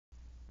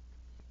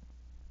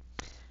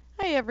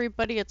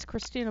everybody, it's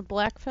Christina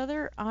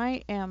Blackfeather.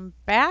 I am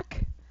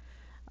back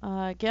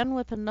again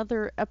with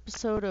another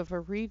episode of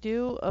a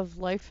redo of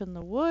Life in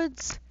the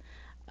Woods.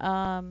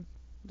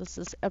 This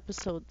is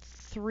episode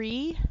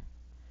 3.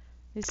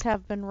 These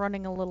have been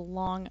running a little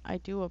long. I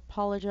do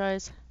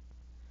apologize,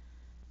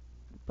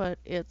 but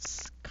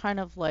it's kind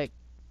of like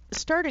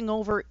starting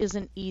over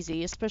isn't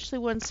easy, especially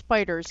when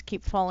spiders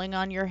keep falling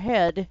on your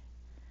head.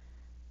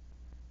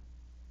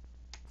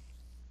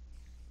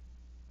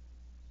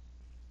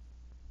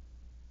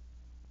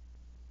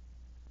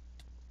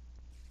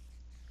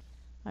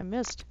 I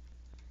missed.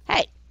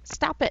 Hey,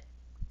 stop it!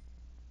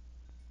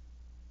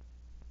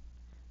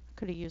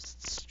 Could have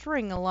used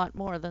string a lot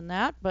more than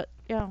that, but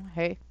yeah,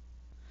 hey.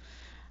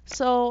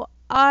 So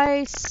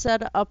I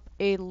set up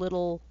a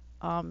little,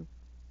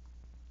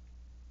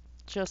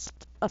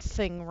 just a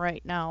thing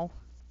right now.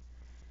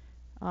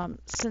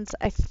 Since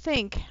I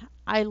think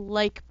I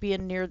like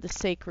being near the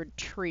sacred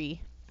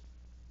tree.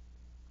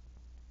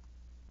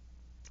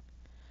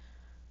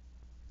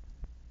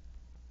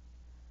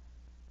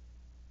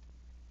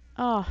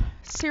 Oh,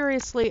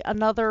 seriously,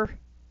 another...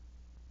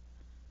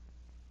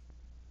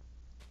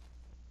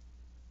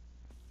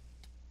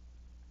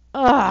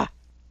 Ugh!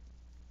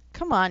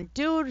 Come on,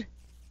 dude.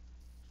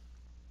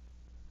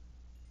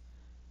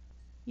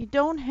 You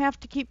don't have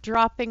to keep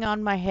dropping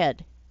on my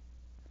head.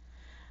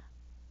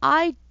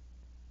 I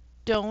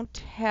don't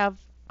have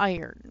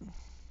iron.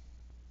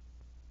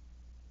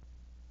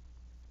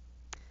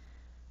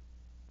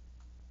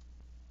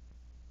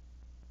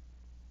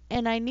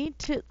 And I need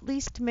to at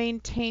least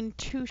maintain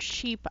 2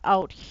 sheep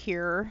out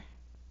here.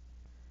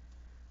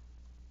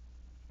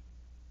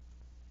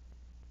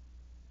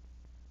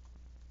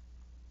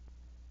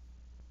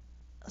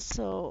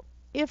 So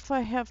if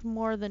I have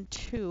more than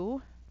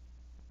 2,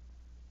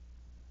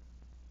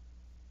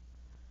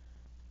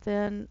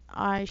 then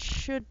I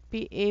should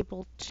be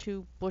able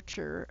to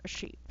butcher a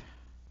sheep.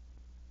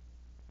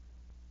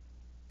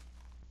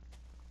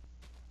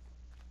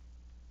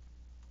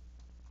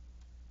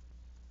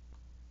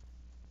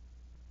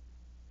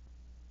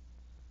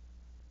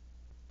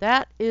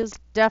 That is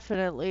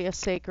definitely a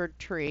sacred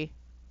tree.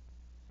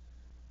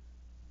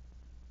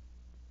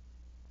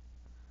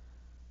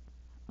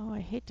 Oh, I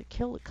hate to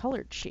kill the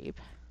colored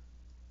sheep.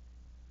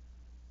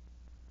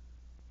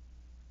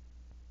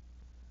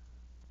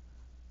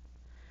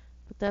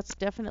 But that's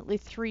definitely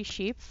 3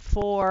 sheep.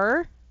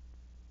 4,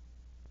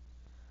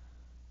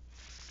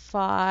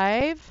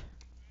 5.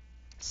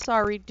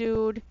 Sorry,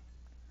 dude.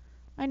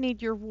 I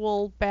need your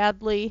wool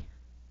badly.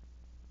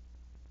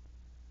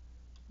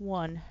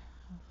 1.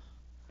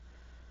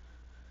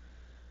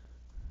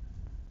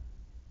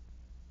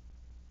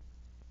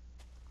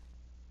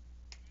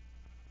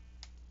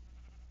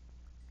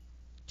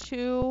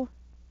 2.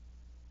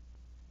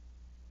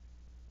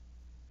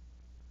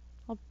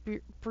 I'll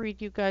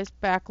breed you guys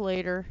back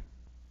later.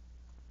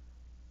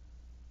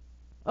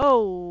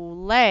 Oh,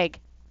 lag.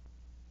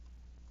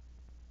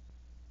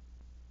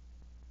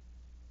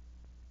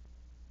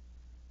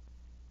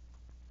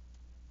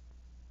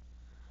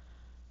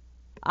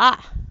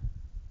 Ah.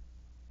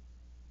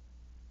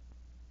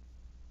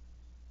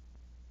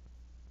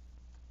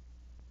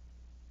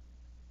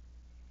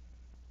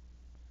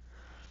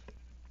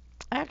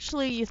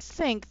 Actually, you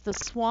think the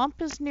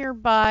swamp is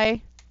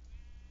nearby.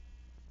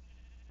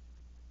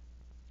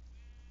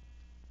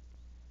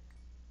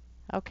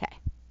 Okay.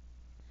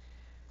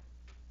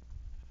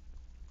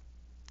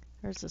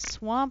 There's a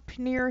swamp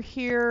near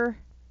here.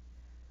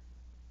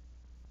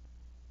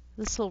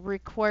 This will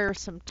require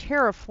some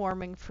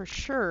terraforming for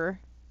sure.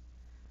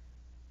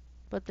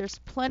 But there's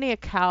plenty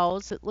of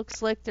cows. It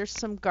looks like there's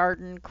some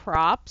garden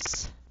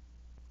crops.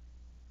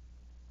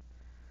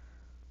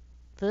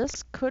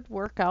 This could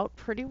work out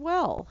pretty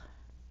well.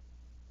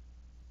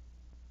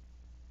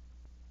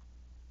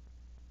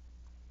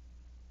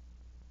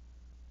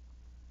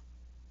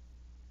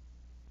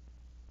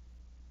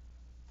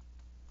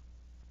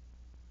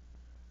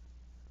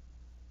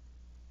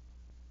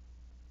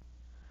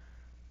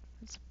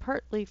 It's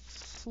partly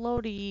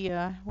floaty,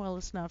 well,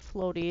 it's not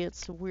floaty,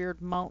 it's a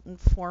weird mountain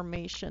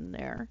formation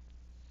there.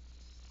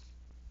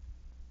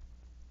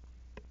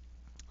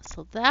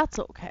 So that's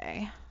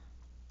okay.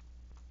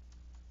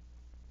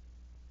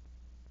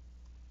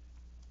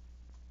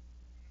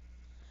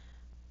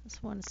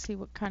 Just want to see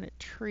what kind of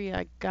tree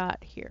I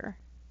got here.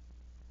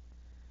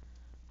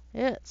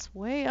 It's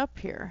way up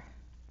here.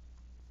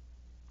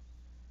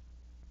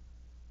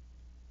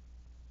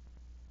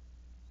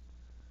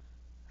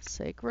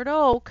 Sacred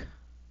oak.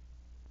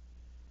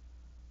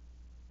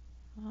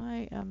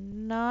 I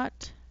am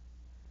not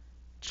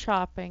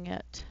chopping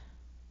it.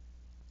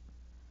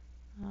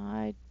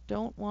 I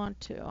don't want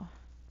to.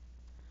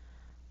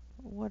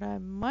 What I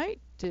might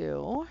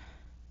do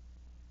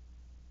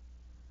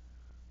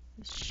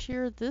is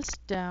shear this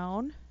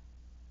down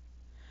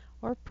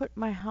or put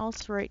my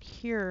house right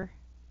here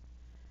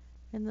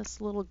in this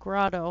little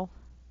grotto.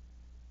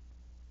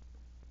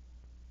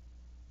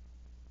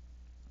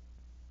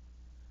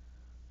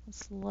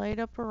 Let's light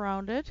up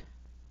around it.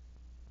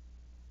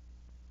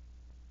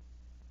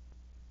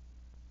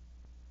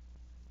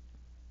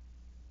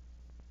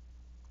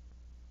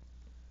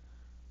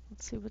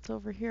 Let's see what's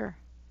over here.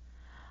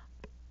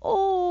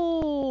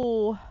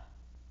 Oh,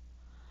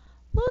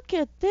 look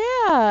at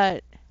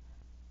that.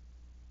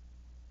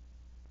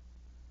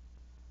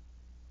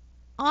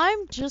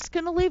 I'm just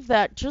going to leave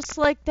that just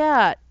like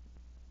that.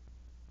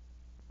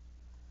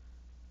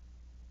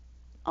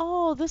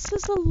 Oh, this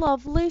is a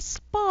lovely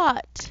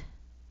spot.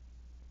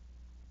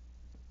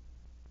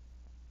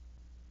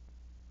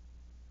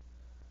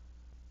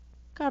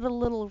 Got a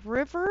little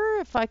river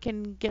if I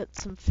can get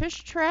some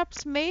fish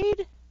traps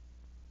made.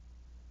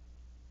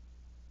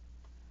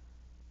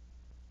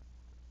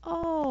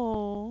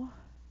 Oh,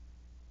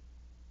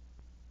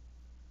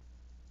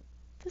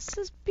 this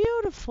is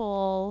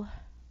beautiful.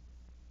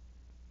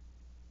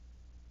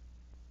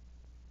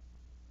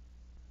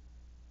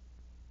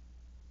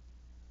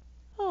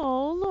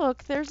 Oh,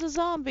 look, there's a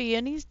zombie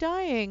and he's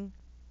dying.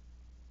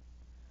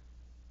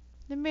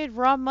 They made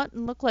raw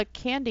mutton look like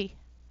candy.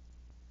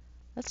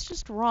 That's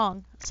just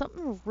wrong.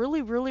 Something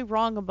really, really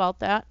wrong about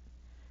that.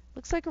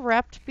 Looks like a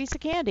wrapped piece of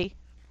candy.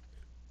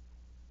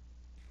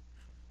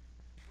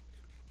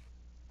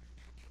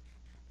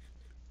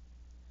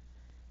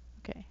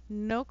 Okay,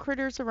 no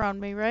critters around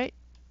me, right?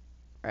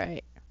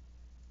 Right.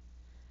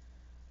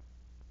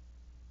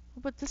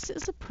 But this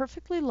is a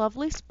perfectly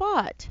lovely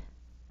spot.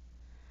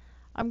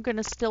 I'm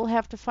gonna still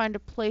have to find a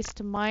place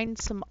to mine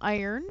some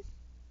iron.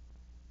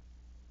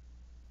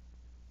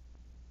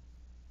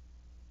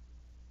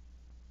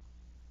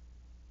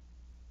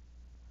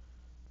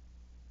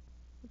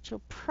 Which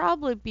will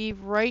probably be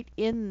right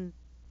in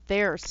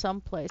there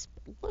someplace.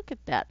 But look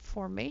at that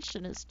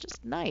formation, it's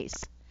just nice.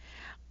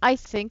 I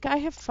think I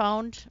have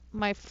found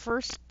my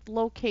first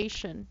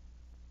location.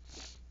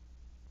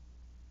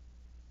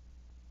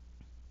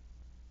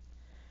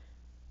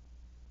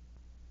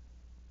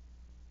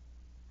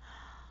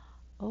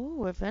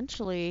 Oh,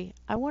 eventually,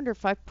 I wonder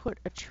if I put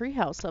a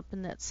treehouse up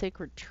in that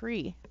sacred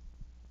tree.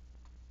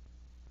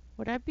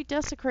 Would I be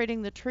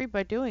desecrating the tree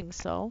by doing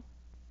so?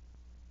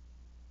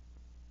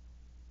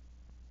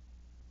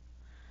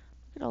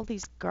 Look at all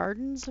these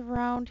gardens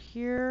around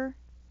here.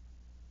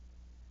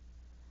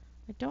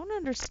 I don't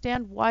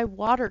understand why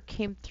water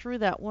came through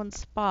that one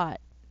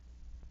spot.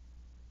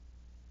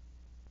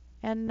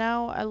 And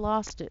now I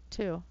lost it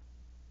too.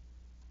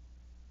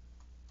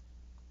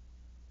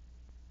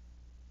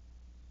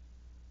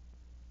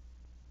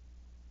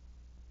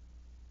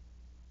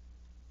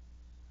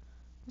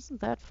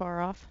 Wasn't that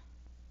far off.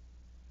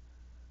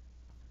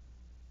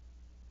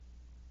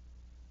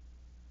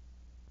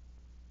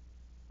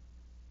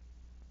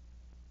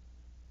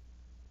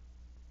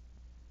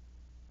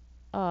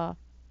 Uh,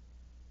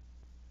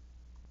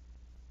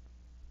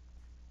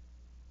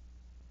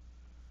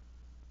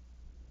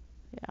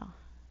 yeah.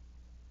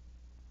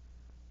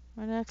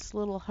 My next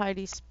little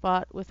hidey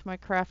spot with my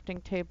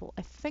crafting table,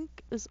 I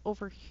think, is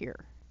over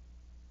here.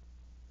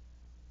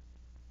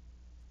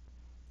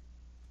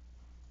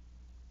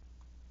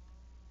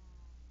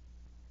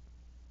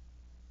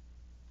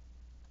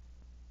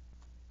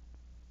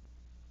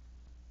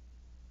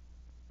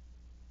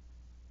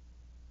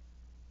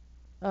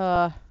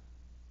 Uh,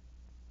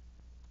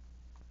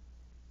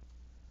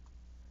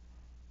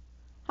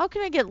 how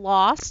can I get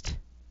lost?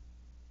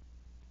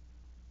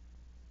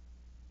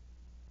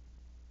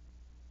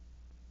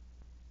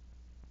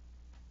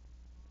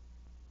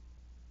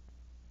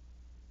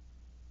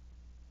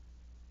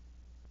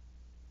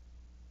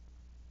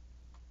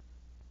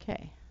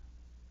 Okay.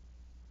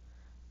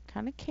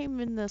 Kind of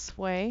came in this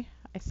way,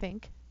 I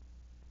think.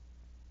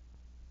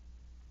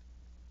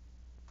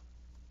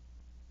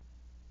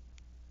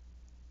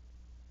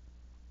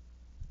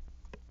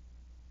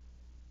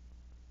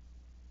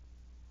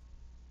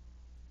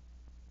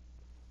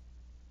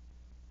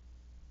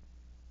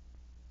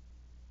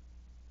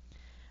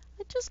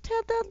 I just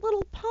had that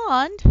little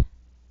pond.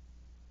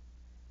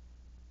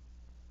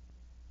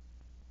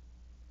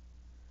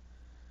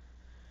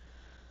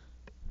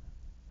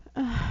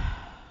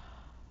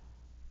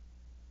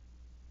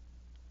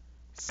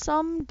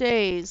 Some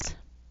days.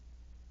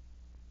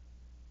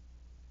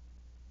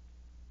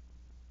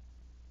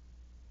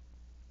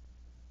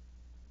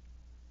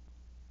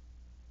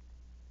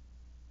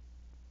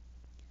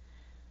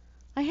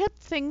 I had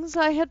things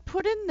I had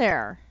put in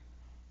there.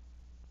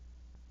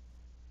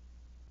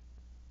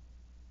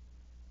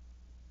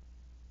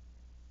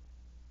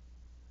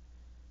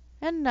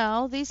 And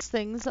now these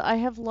things I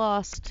have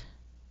lost.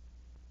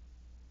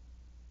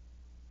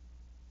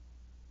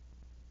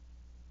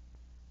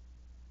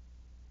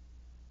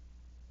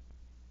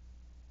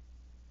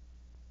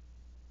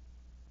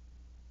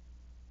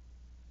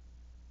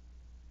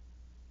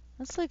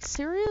 That's like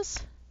serious?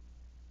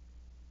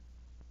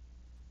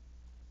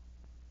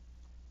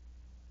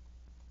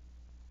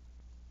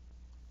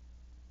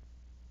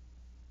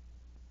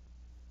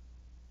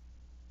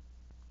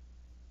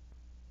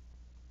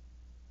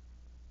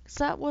 Because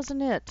that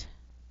wasn't it.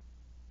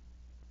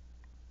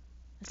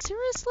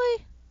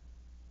 Seriously?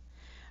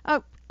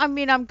 I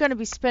mean, I'm going to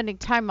be spending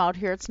time out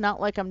here. It's not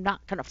like I'm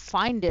not going to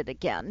find it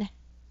again.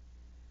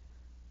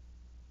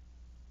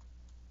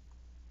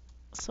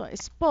 So I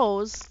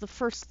suppose the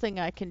first thing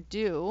I can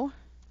do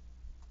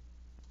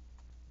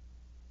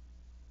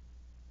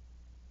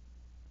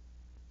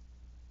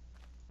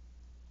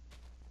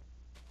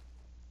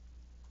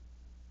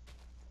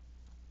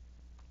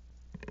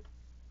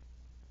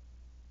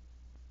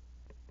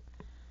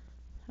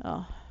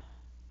oh,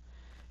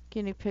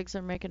 guinea pigs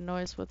are making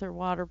noise with their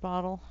water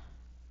bottle.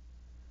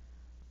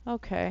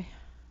 Okay.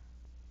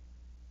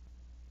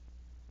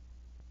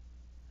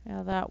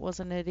 Yeah, that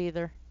wasn't it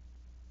either.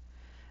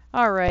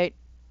 All right.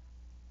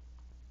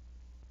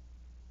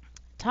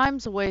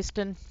 Time's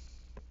a-wasting.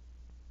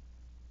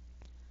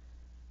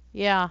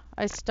 Yeah,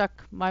 I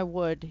stuck my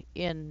wood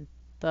in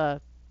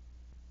the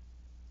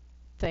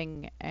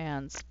thing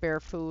and spare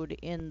food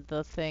in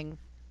the thing.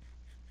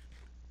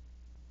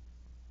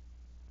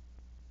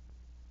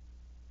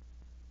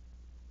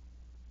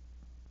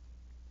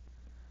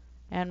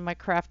 And my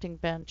crafting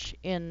bench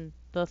in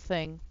the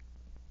thing.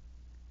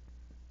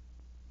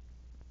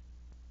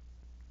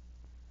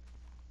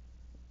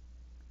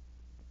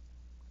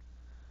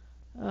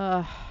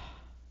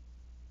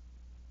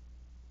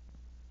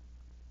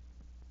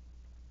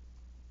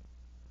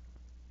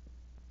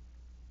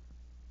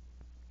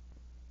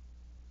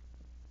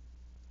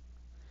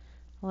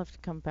 I'll have to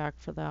come back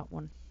for that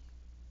one.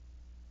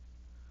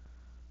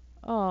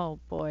 Oh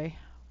boy,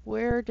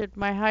 where did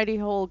my hidey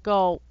hole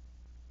go?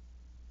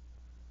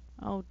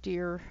 Oh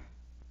dear.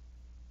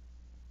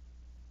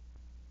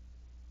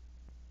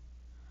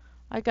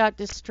 I got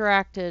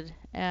distracted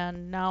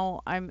and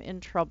now I'm in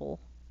trouble.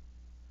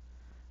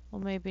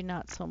 Well, maybe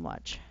not so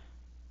much.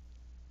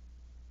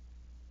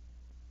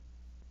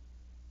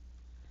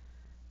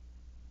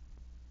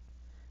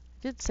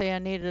 I did say I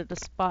needed a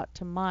spot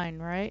to mine,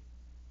 right?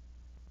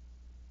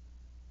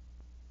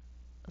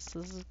 This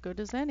is as good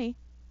as any.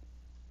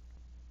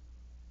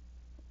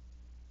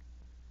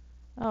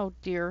 Oh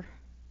dear.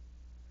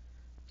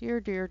 Dear,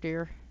 dear,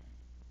 dear.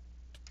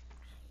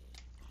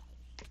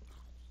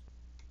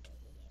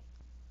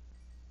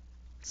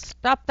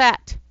 Stop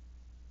that!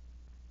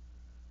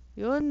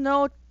 You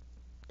know,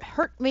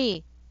 hurt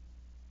me.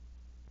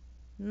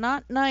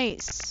 Not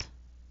nice.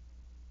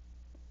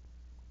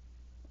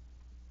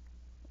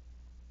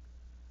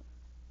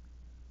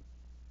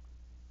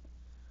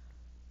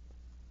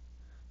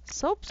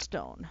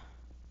 Soapstone.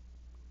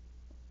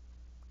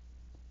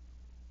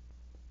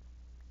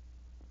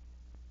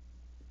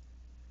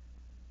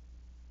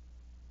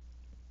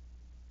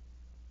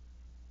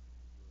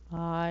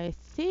 I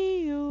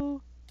see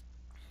you.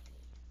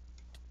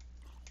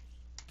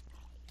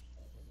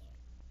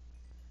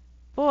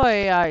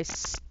 Boy, I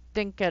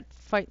stink at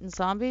fighting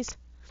zombies.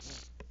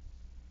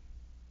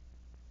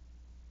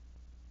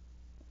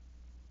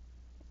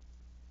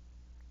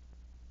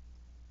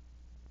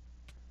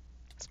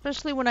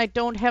 Especially when I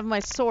don't have my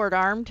sword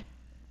armed.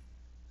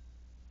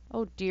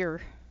 Oh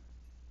dear.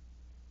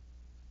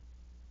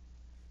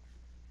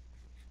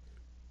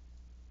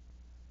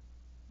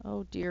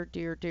 Oh dear,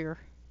 dear, dear.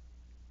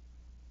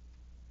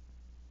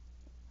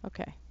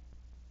 Okay.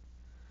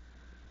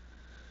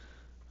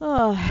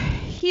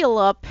 Heal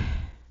up.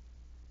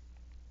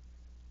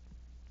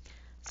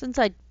 Since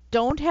I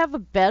don't have a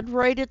bed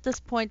right at this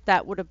point,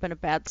 that would have been a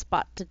bad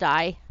spot to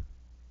die.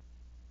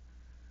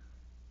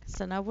 Because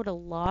then I would have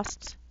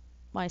lost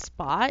my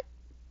spot.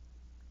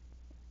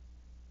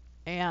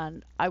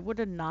 And I would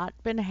have not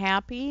been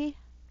happy.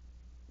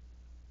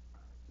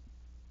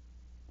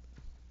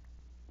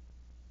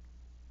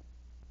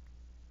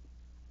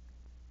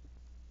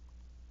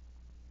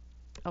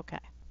 Okay. A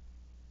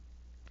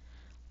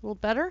little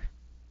better?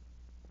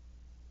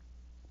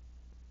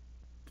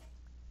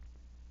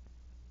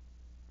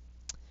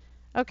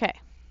 Okay.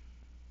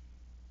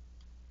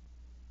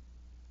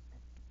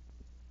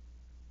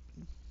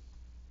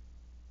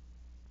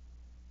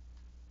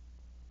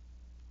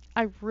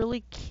 I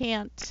really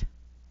can't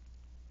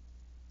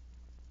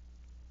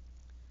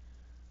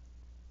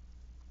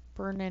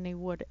burn any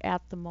wood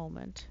at the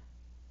moment.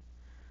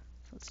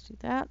 So let's do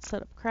that.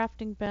 Set up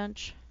crafting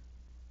bench.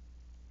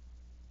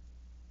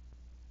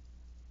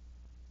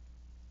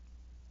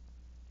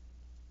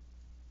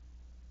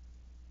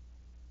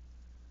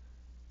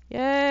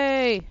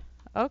 Yay!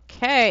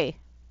 Okay.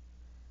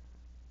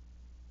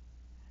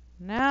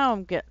 Now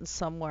I'm getting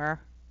somewhere.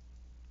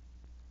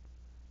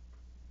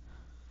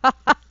 Ha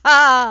ha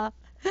ha!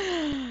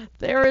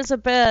 There is a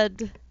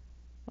bed.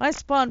 My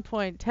spawn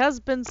point has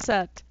been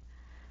set.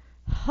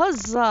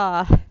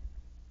 Huzzah!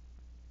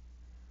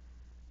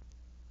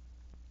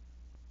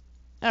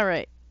 All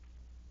right.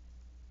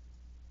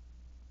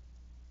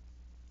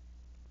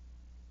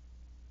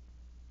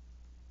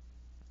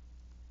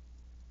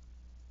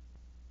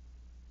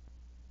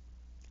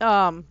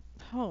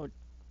 Oh,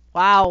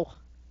 wow.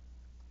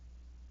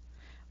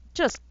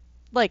 Just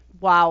like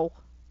wow.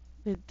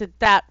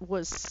 That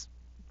was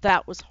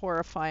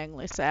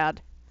horrifyingly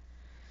sad.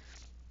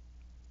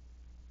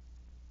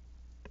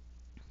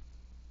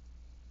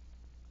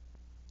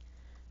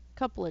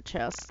 Couple of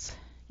chests.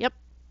 Yep.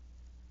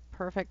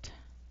 Perfect.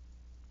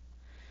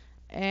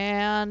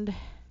 And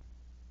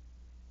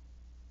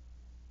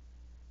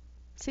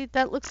See,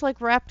 that looks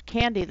like wrapped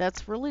candy.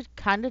 That's really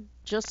kind of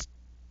just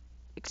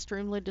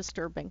extremely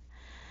disturbing.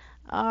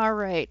 All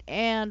right,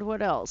 and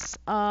what else?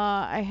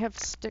 I have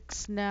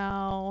sticks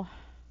now.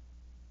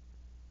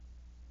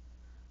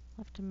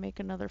 I'll have to make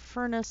another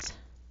furnace.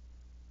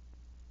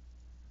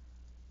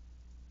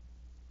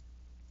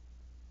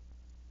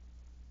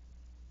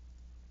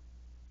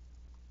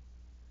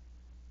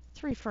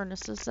 Three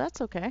furnaces,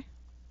 that's okay.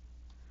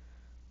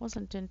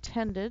 Wasn't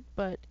intended,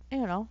 but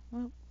you know,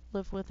 we'll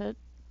live with it.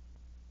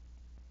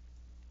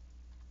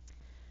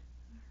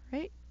 All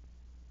right,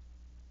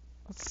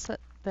 let's set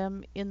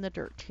them in the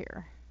dirt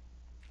here.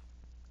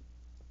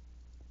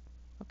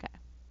 Okay.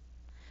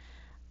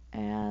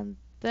 And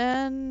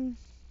then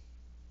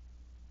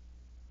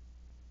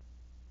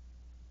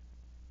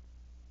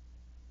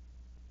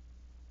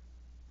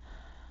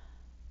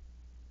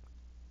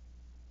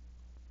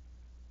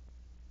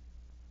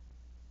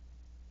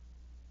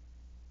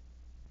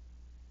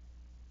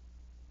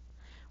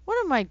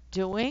what am I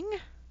doing?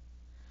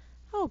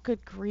 Oh,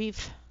 good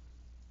grief.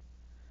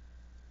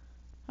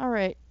 All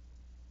right.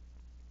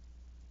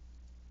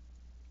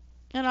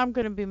 And I'm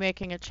going to be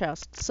making a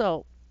chest.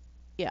 So,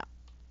 yeah.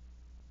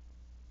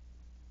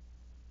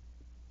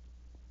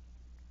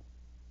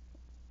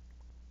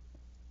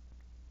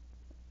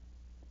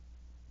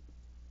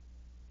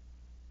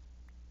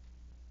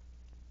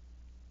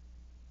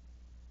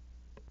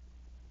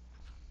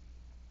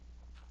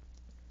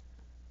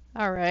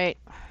 All right.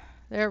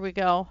 There we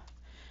go.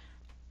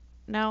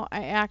 Now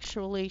I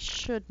actually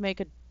should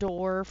make a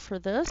door for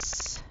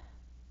this.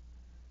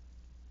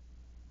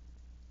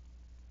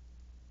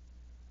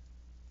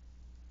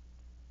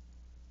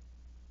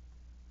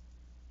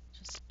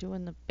 Just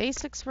doing the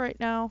basics right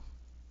now.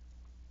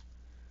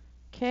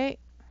 Okay.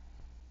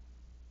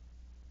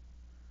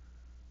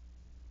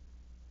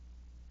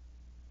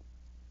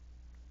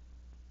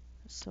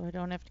 So I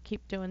don't have to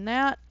keep doing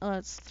that.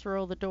 Let's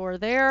throw the door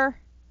there.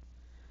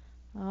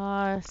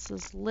 This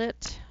is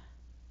lit.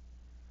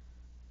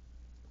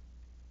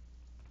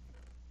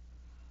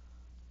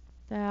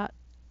 That,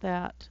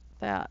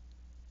 that.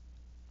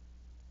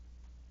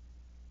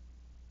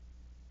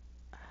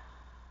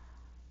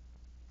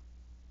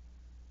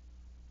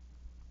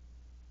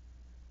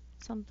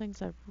 Some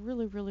things I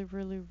really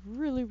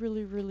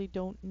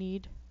don't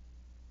need.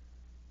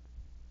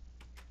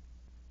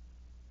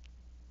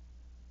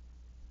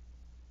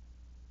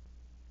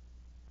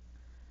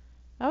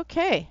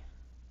 Okay.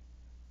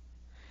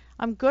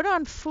 I'm good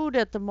on food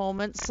at the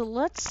moment, so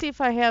let's see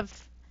if I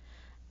have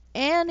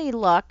any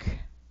luck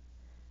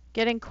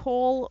getting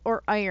coal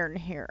or iron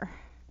here.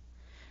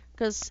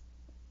 Because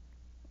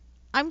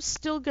I'm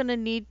still going to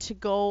need to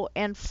go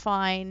and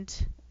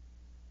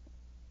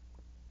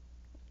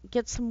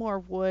get some more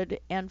wood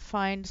and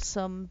find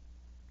some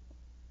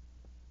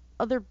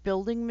other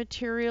building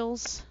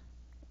materials.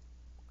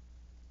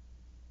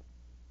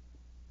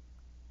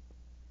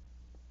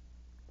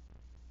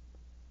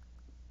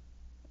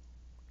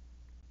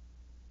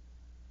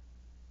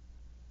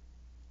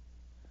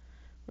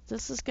 But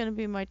this is going to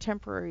be my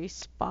temporary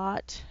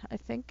spot, I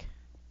think.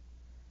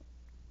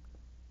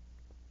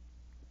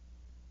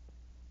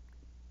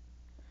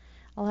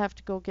 I'll have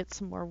to go get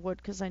some more wood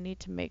because I need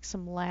to make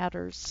some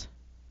ladders.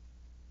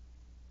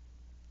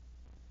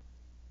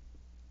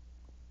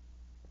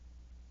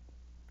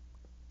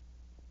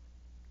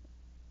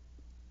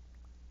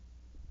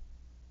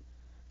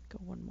 Go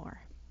one more.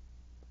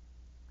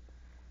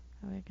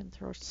 Oh, I can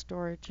throw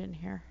storage in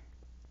here.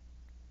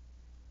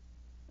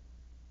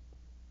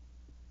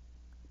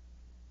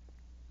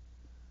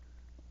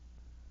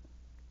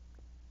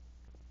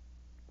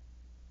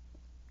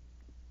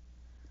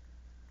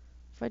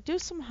 If I do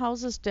some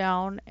houses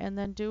down and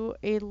then do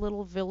a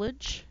little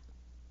village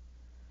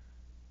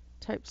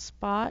type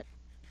spot,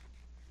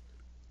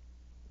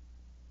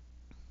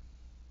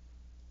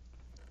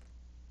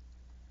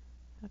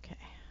 okay,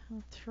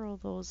 I'll throw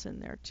those in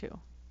there too.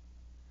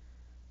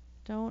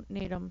 Don't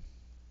need them.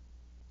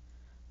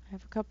 I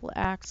have a couple of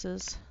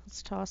axes.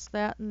 Let's toss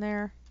that in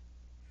there.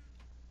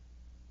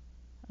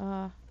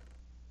 Yeah,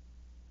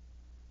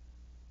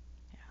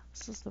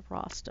 this is the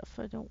raw stuff.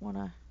 I don't want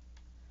to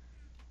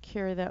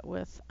carry that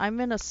with.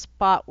 I'm in a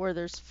spot where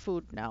there's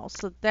food now,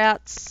 so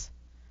that's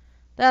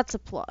a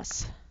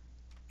plus.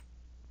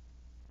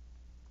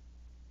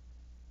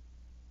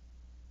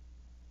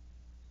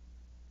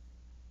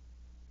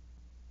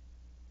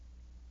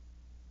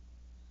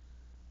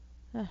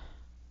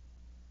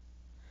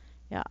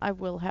 Yeah, I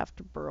will have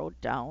to burrow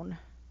down.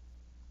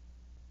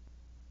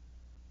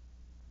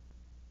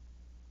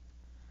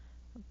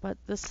 But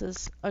this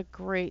is a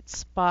great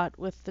spot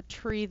with the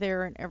tree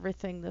there and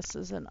everything. This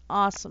is an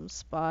awesome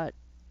spot.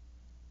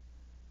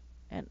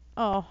 And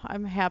oh,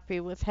 I'm happy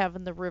with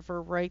having the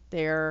river right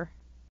there.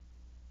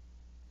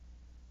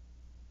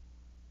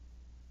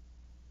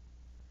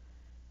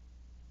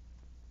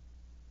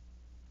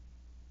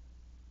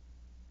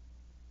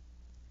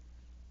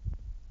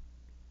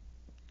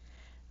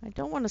 I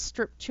don't want to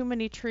strip too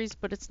many trees,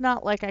 but it's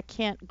not like I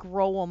can't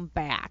grow them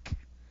back.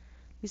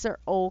 These are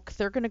oak.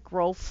 They're going to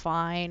grow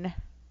fine.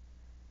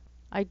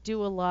 I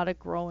do a lot of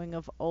growing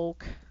of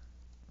oak.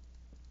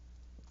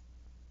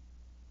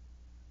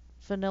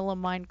 Vanilla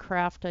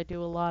Minecraft, I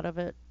do a lot of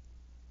it.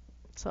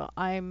 So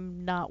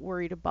I'm not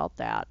worried about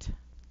that.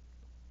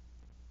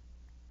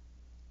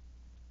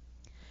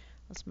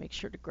 Let's make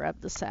sure to grab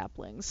the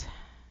saplings.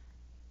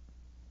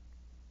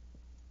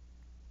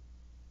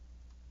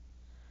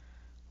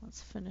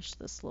 Let's finish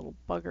this little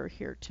bugger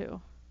here too.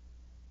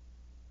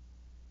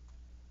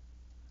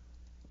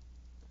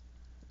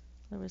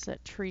 There was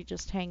that tree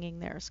just hanging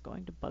there. It's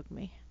going to bug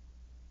me.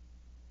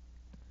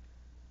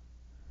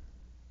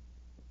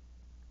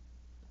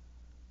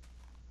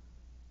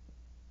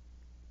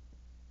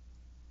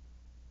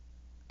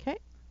 Okay.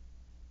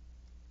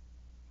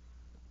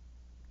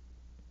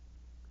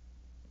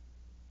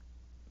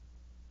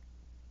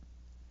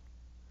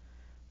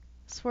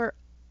 I swear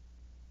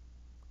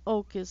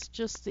oak is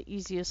just the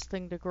easiest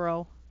thing to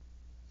grow.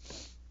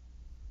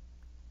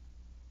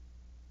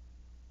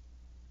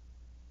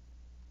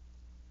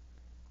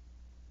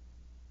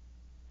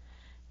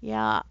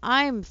 Yeah,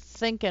 I'm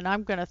thinking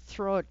I'm going to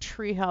throw a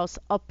treehouse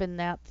up in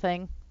that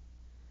thing.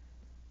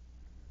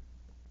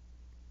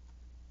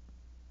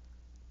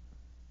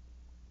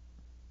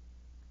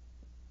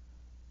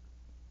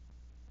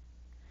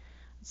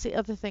 That's the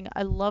other thing.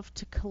 I love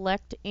to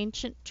collect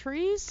ancient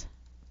trees.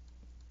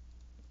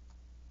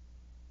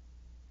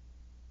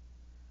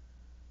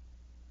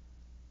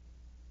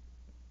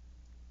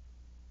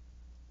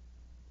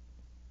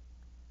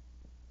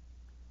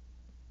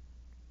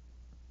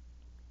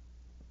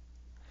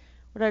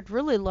 What I'd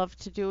really love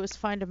to do is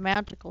find a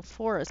magical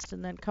forest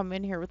and then come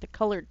in here with the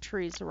colored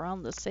trees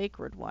around the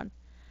sacred one.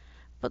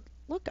 But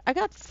look, I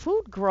got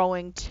food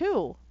growing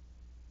too.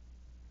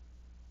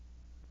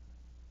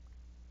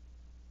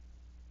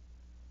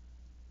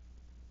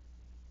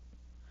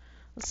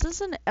 This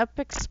is an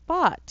epic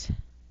spot.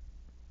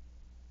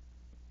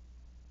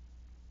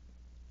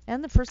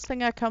 And the first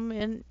thing I come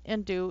in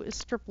and do is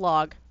strip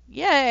log.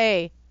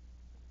 Yay!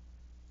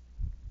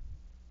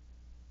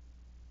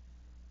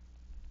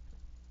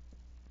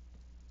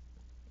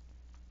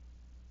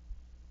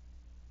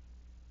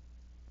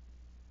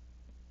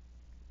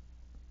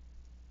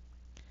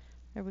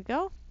 There we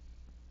go.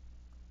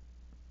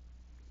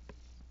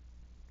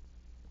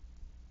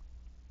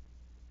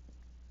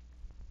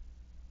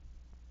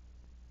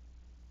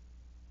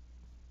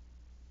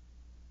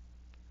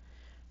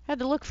 Had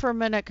to look for a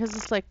minute because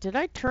it's like, did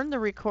I turn the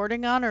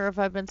recording on or have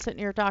I been sitting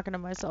here talking to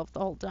myself the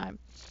whole time?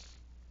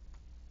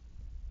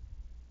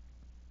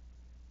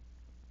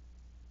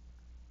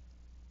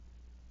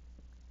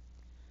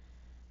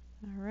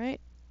 All right,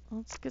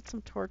 let's get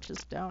some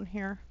torches down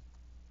here.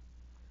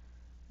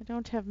 I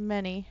don't have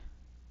many.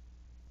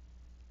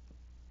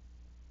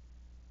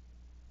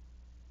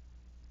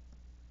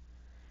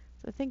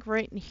 So I think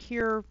right in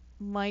here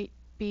might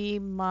be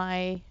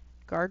my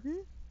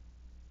garden.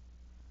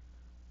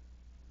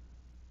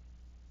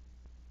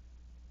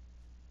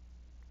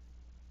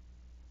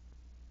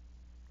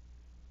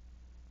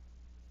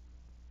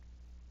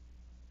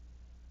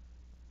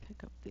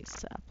 Pick up these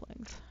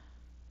saplings.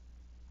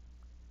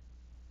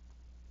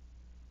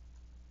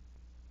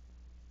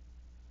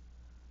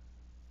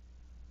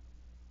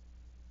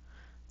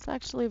 It's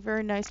actually a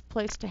very nice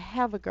place to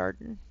have a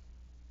garden.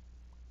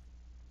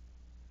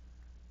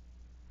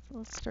 So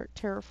let's start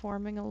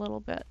terraforming a little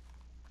bit.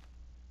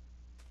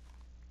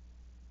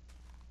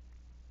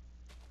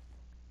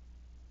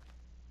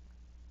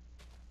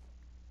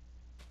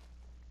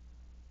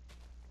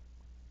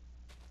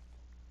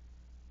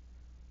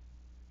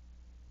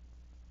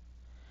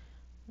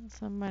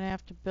 So I'm going to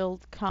have to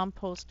build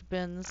compost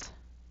bins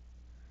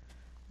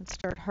and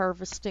start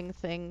harvesting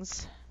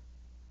things.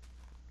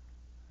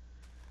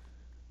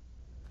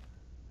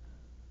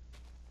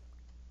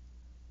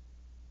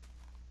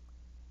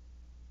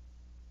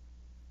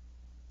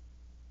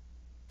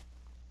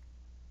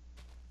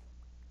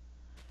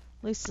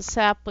 At least the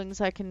saplings,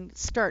 I can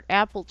start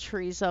apple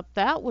trees up.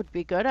 That would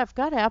be good. I've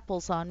got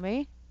apples on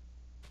me.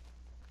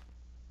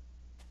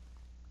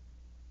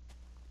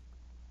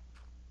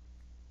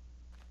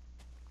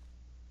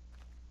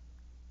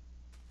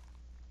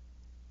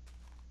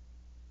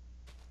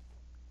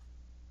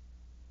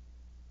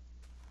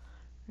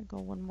 I go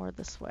one more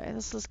this way.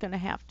 This is going to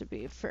have to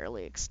be a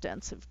fairly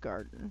extensive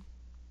garden.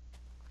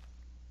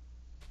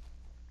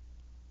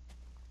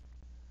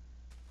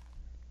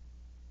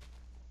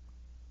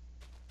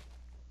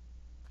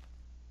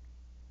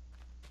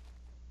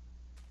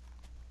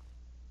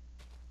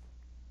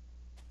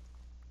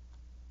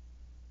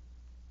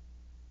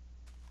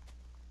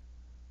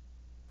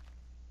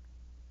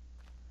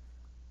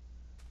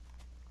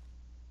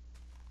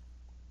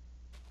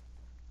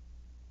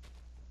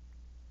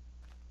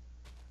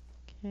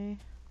 Okay.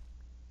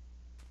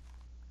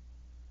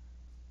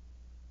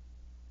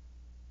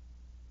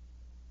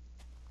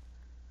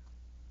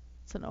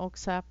 It's an oak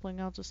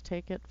sapling. I'll just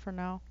take it for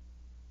now.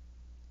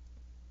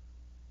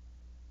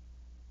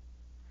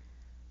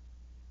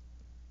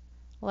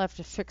 I'll have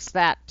to fix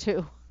that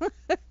too.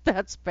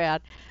 That's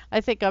bad.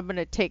 I think I'm going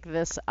to take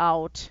this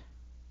out.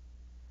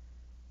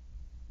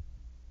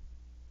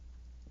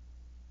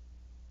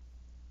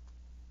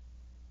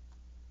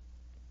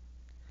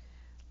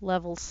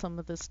 level some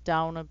of this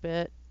down a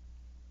bit.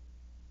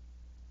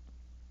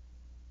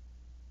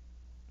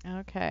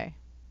 Okay.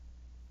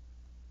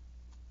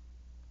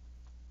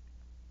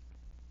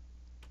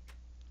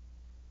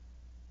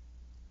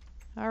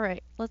 All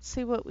right, let's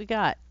see what we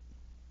got.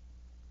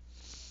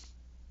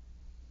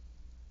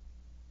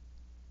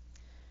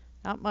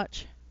 Not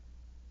much.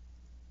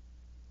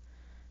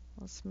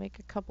 Let's make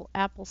a couple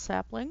apple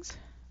saplings.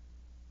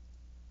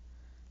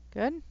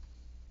 Good.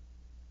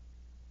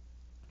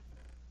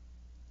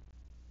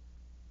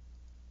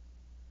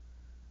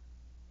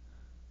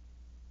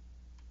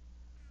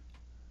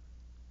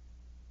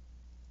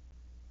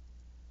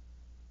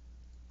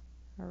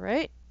 All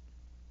right.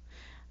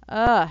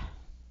 Ugh.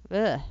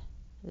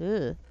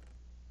 Ugh.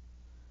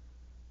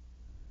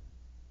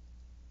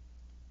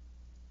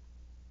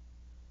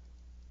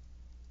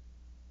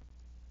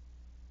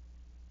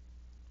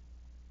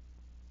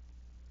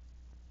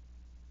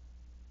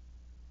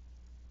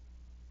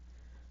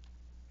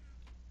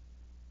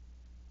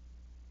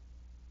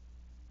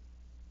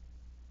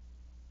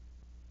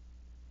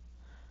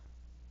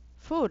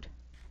 Food.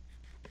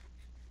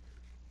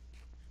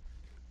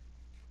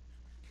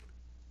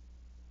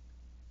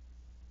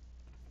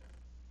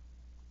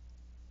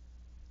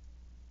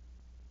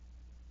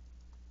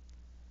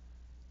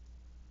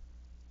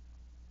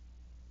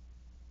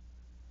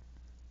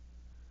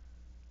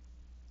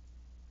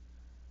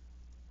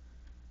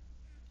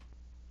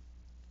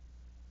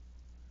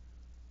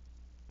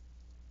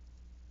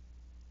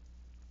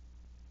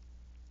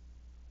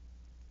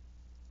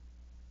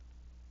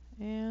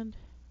 And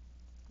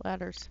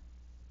ladders.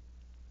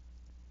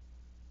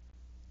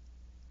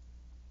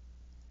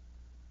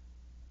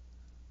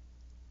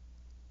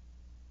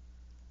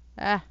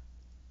 Ah.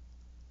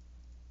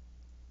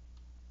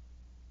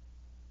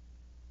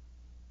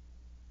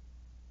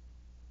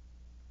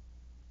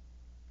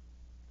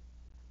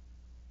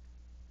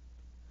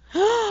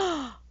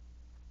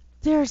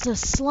 There's a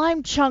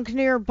slime chunk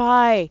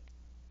nearby.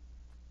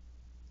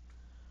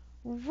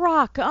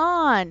 Rock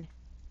on.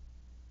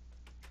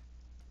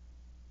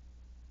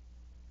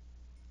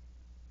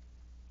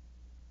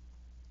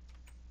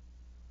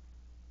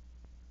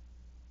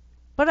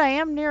 But I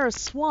am near a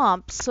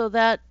swamp, so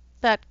that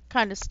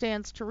kind of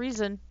stands to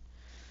reason.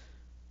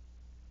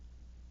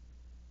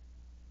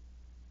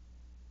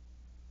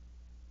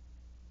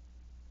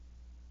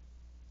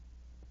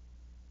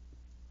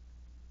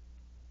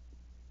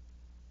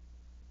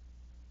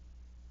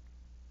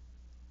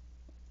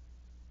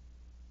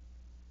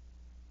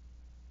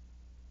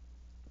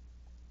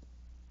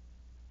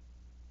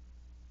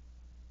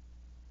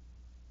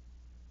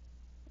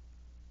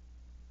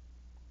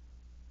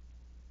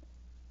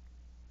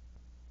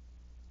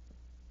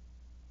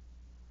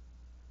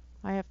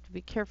 I have to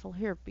be careful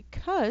here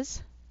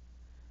because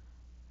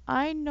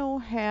I know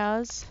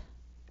has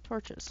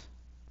torches.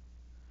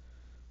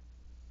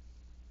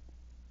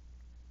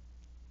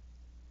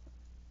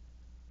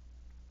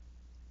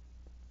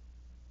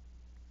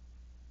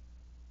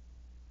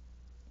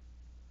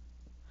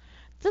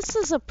 This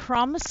is a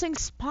promising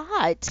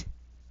spot.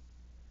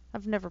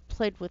 I've never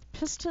played with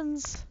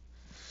pistons.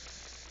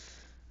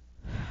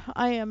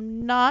 I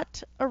am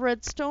not a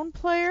redstone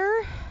player.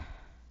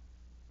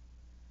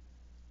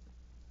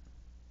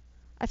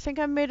 I think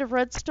I made a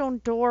redstone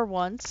door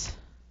once.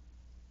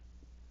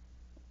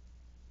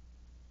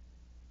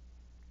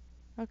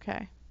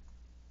 Okay.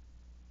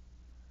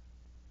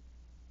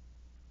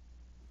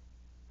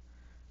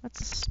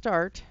 That's a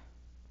start.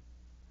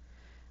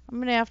 I'm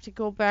going to have to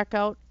go back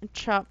out and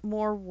chop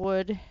more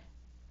wood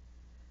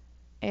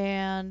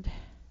and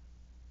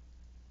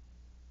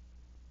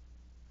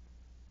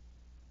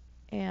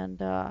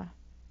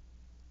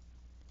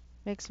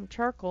make some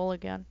charcoal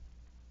again.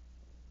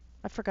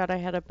 I forgot I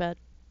had a bed.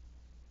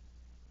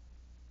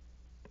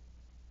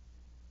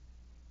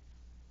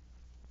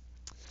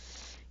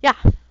 Yeah,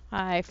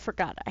 I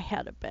forgot I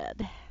had a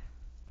bed.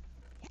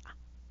 Yeah.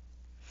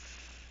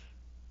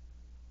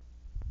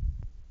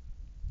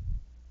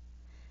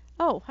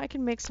 Oh, I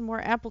can make some more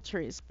apple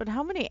trees. But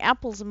how many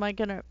apples am I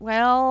gonna?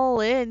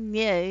 Well, yeah.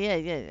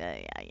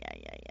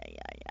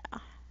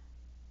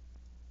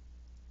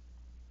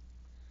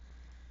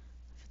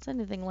 If it's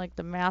anything like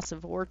the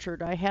massive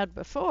orchard I had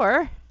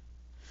before.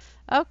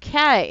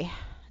 Okay,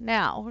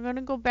 now we're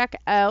gonna go back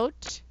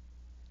out.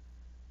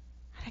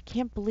 I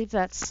can't believe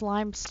that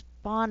slime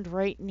spawned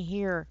right in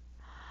here.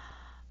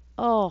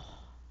 Oh,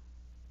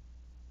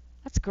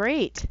 that's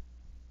great.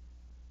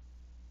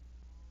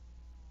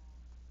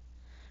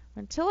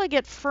 Until I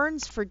get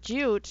ferns for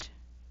jute.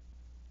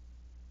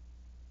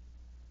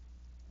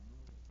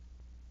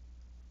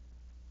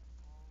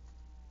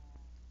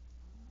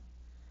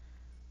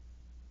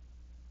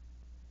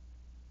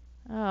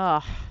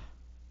 Oh,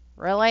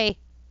 really?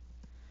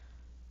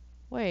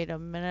 Wait a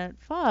minute,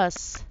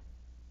 fuss.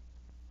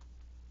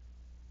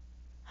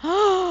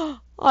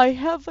 I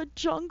have a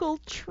jungle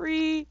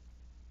tree.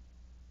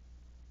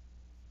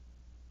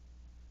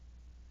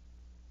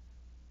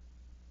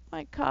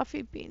 My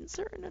coffee beans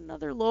are in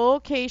another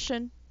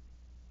location.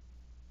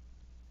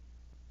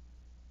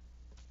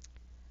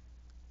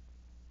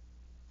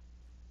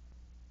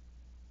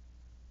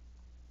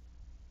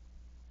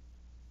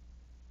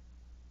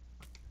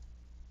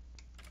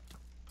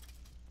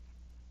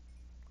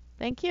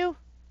 Thank you.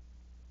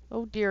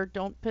 Oh dear,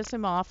 don't piss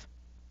him off.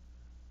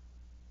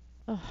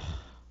 Ugh.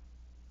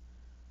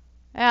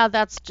 Yeah,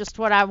 that's just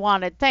what I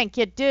wanted. Thank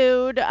you,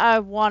 dude. I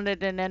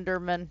wanted an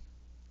Enderman.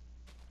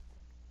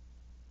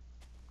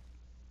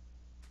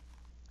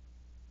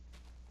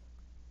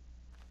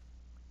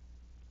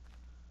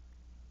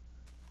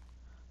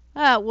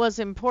 That was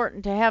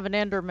important to have an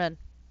Enderman.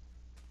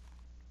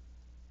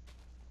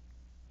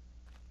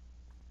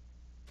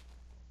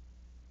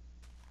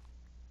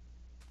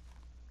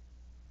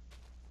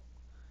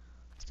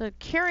 Instead of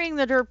carrying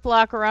the dirt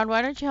block around,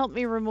 why don't you help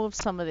me remove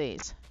some of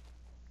these?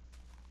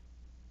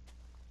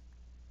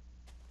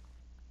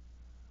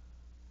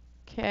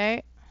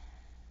 Okay.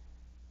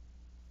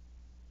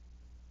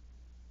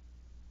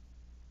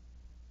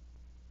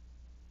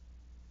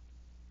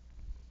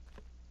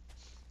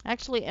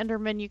 Actually,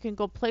 Enderman, you can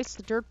go place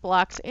the dirt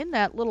blocks in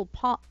that little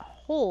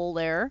hole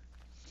there.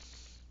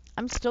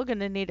 I'm still going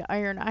to need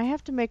iron. I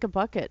have to make a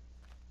bucket.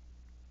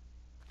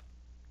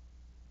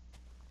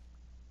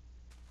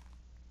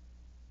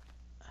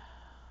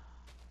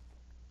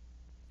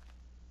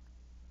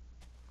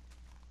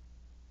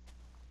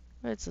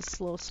 It's a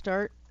slow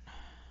start.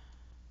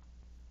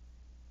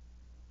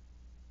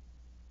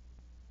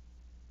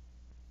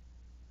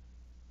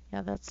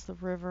 Yeah, that's the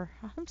river.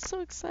 I'm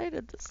so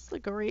excited. This is a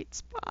great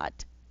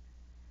spot.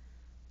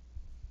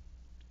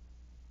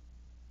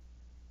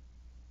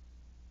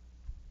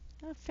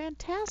 A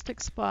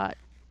fantastic spot.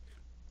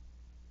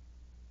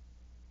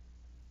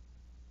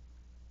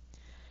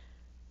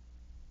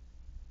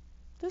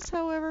 This,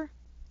 however,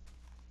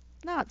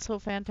 not so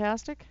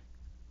fantastic.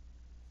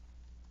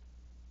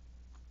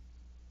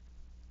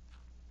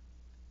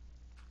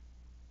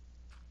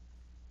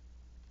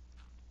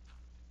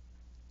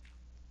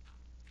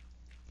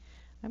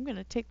 I'm going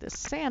to take this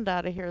sand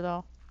out of here,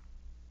 though.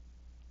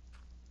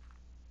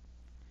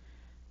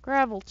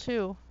 Gravel,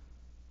 too.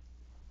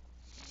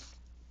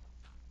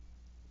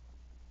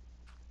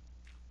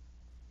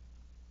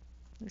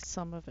 There's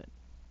some of it.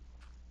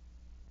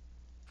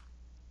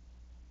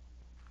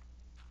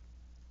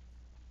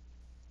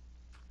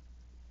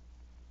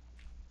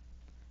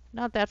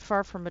 Not that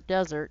far from a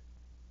desert.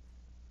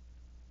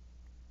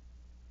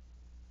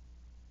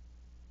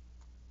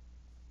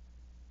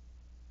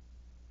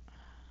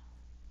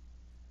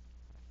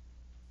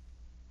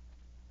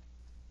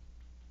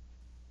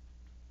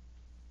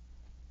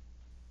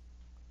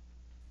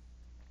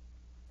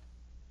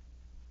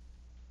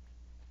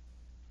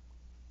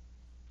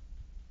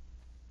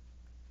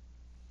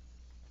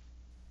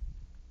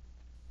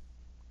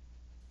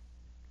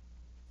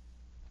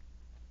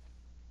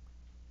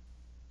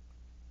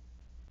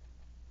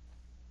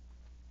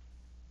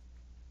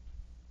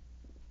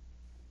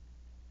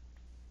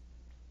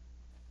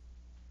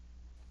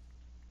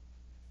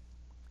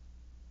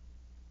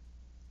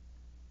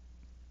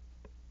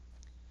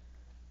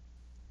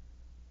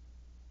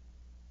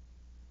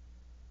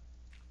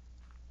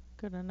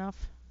 Good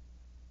enough.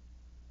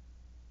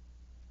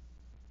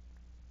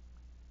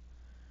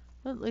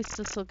 But at least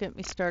this will get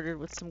me started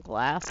with some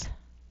glass.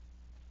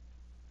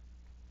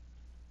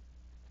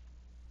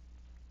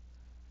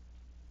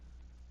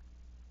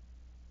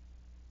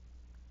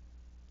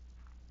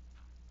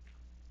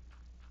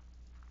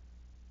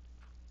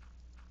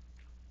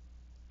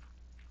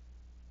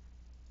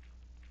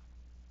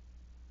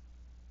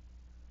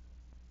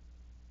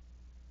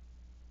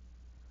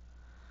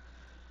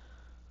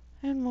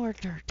 And more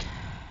dirt.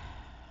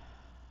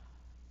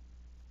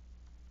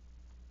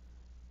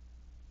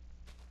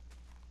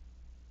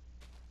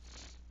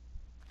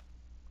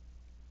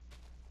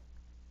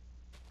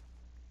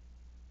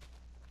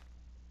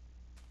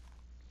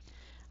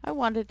 I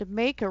wanted to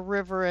make a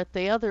river at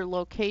the other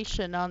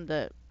location on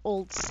the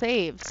old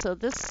save, so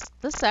this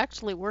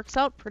actually works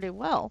out pretty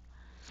well.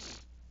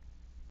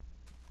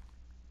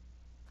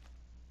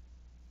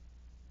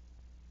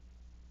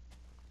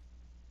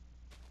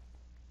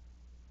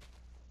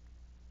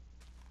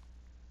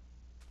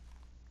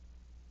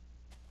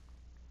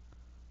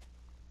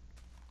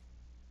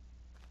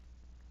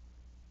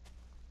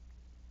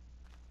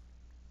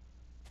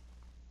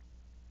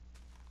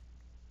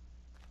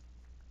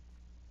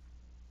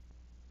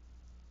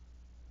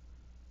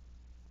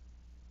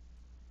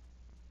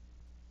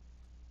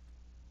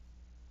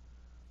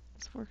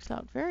 This works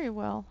out very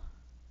well.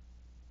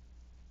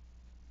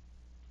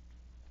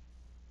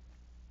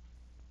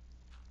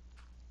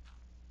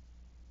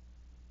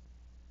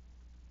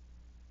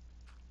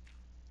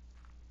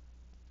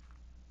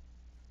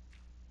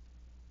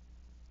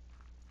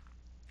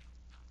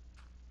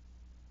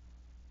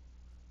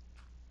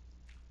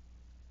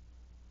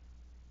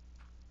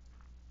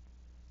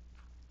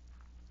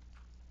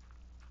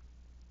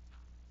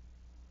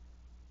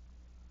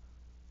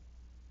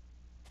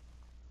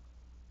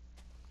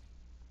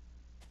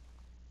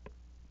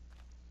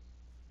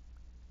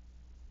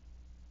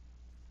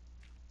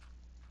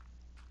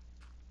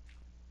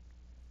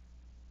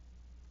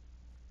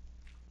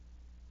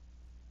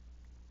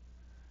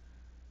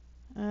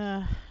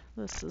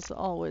 This is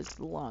always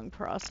the long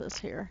process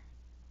here.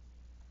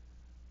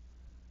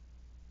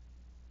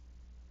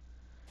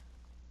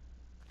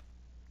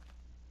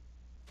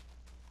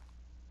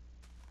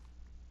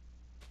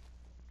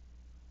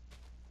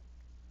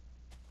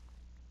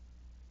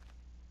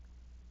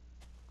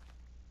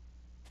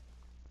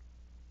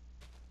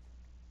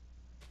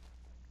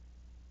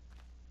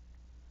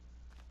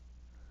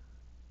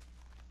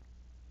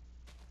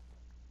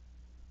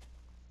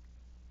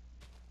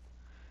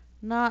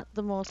 Not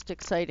the most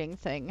exciting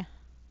thing.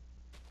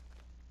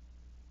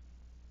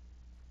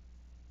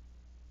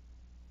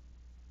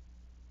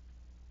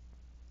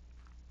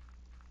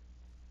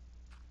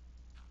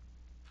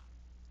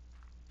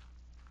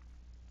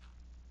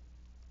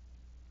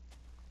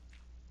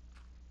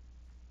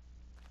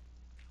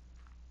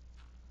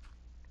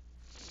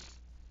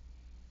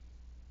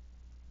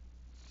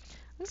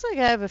 Looks like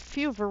I have a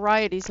few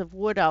varieties of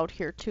wood out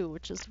here too,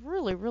 which is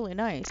really, really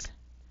nice.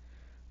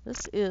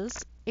 This is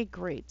a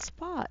great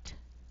spot.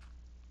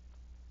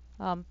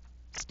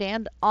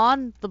 Stand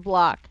on the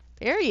block.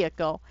 There you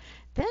go.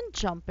 Then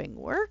jumping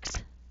works.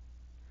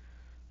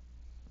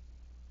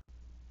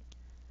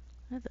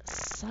 Look at the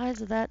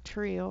size of that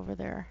tree over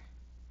there.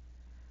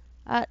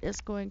 That is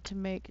going to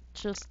make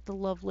just the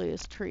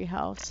loveliest tree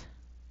house.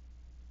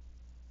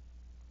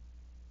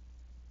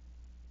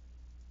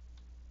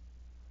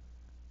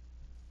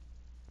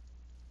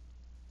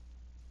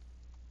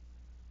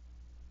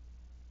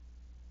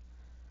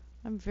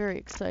 I'm very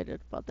excited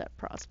about that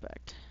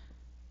prospect.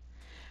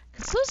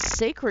 Because those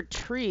sacred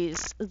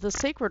trees, the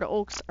sacred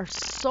oaks, are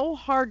so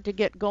hard to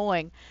get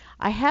going.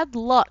 I had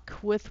luck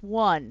with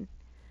one.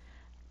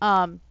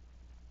 And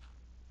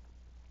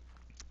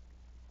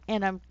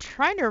I'm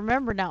trying to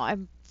remember now. I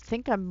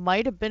think I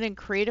might have been in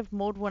creative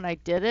mode when I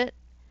did it.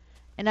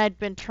 And I'd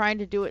been trying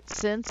to do it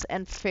since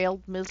and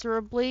failed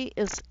miserably,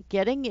 is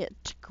getting it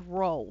to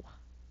grow.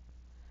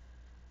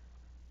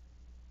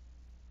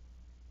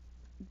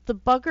 The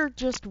bugger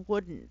just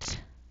wouldn't.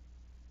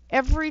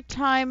 Every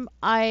time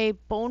I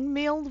bone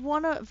mealed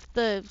one of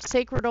the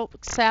sacred oak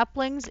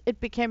saplings, it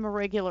became a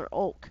regular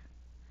oak.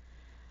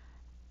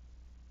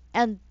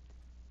 And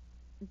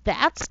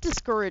that's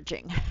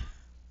discouraging,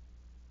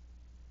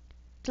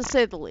 to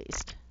say the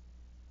least.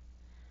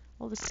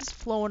 Well, this is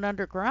flowing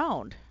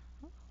underground.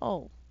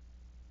 Oh,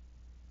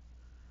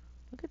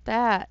 look at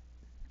that.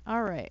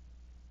 All right.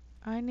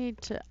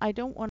 I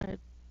don't want to,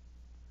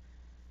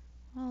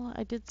 well,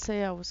 I did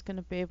say I was going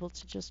to be able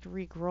to just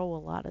regrow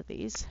a lot of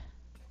these.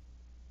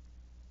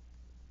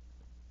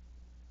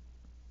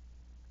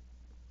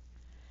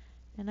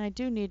 And I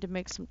do need to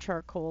make some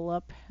charcoal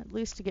up, at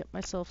least to get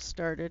myself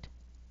started.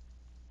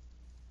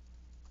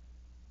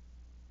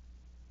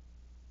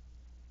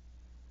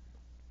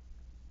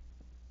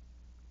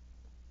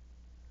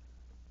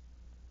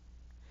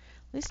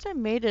 At least I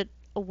made it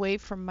away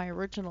from my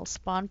original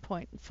spawn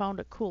point and found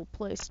a cool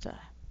place to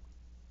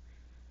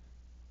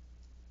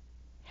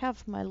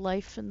have my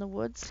life in the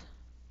woods.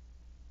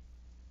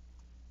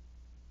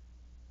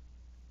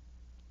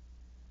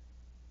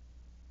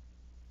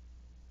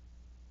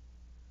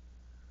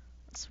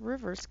 This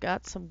river's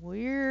got some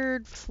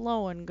weird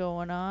flowing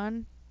going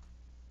on.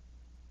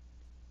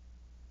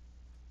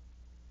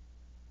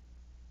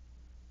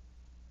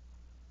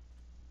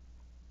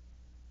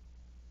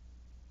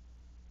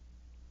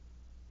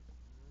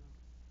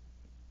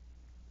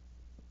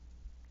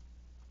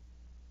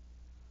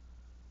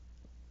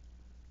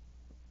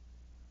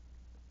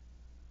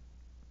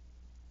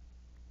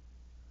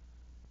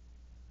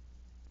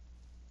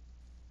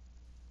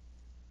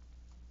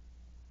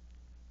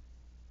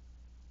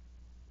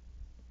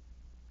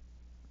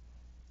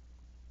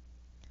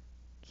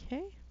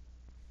 Okay.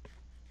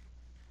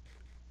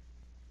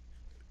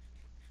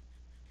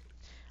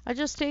 I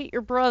just ate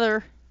your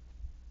brother.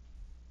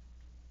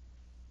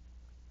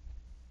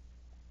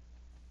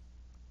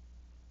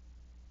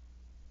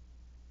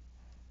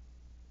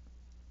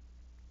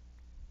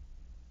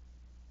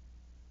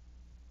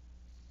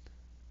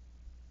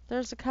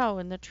 There's a cow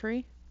in the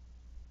tree.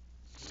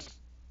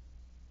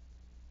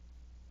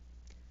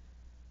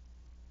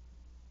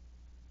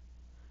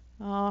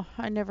 Oh,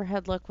 I never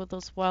had luck with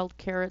those wild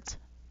carrots.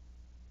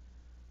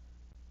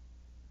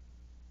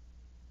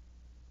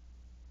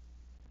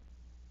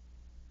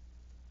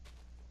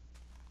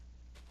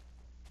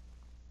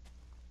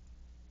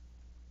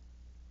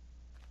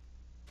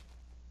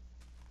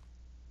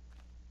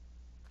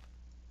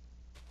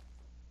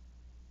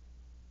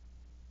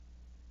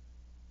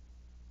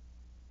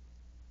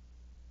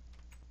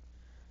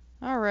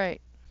 All right.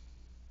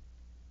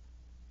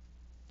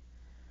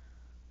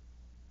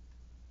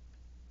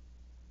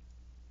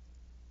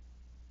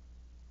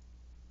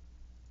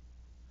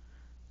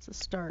 It's a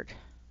start.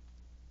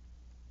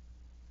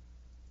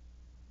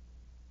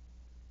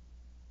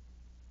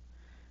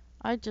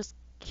 I just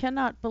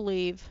cannot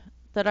believe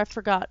that I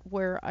forgot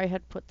where I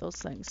had put those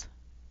things.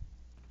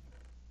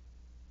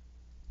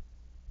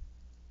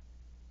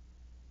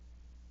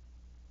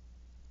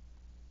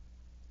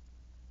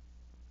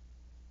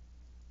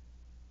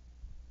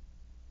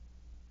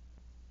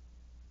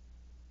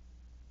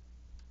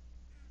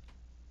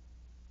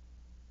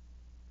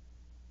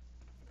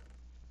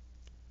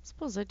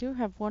 Suppose I do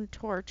have one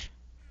torch.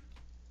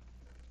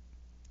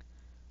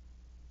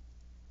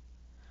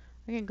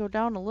 I can go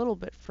down a little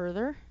bit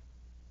further.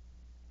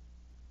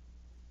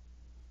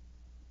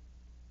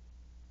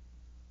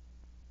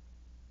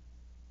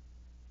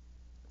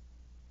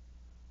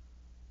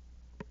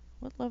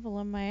 What level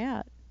am I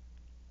at?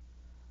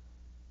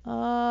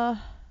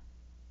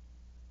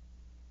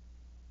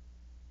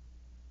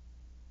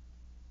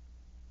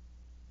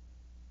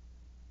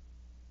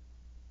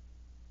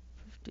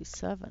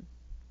 57.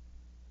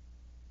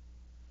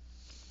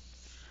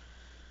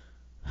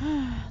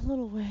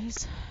 Little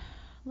ways.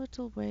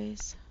 Little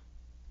ways.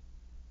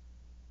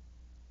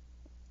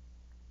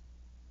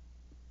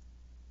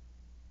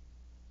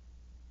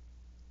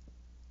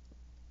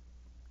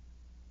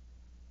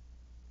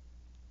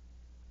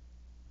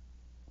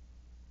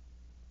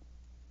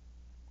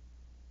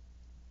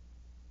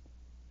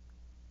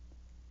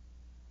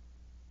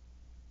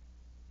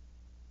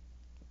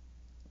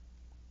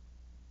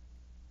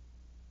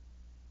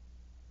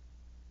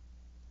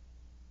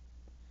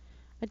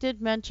 I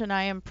did mention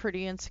I am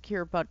pretty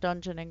insecure about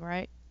dungeoning,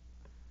 right?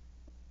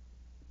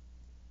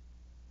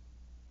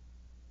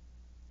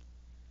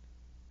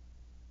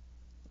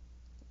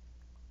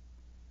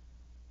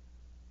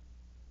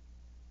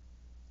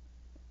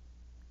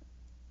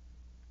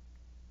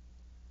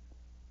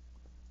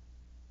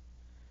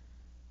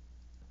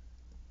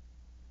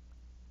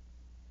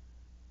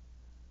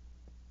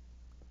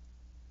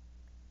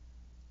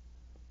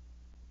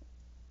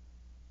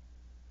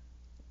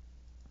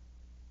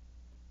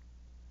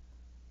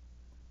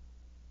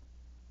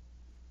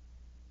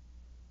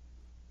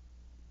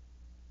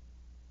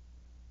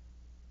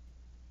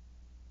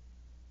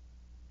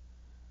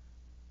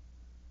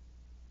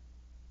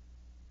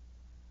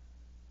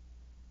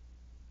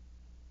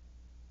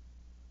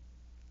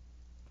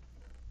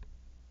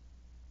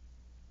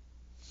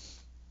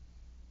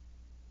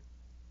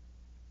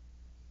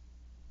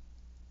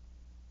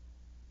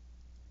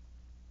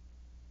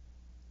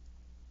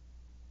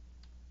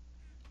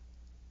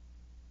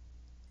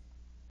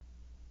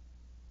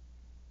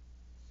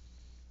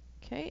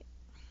 Okay.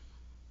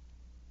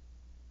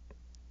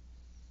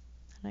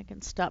 And I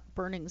can stop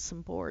burning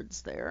some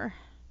boards there.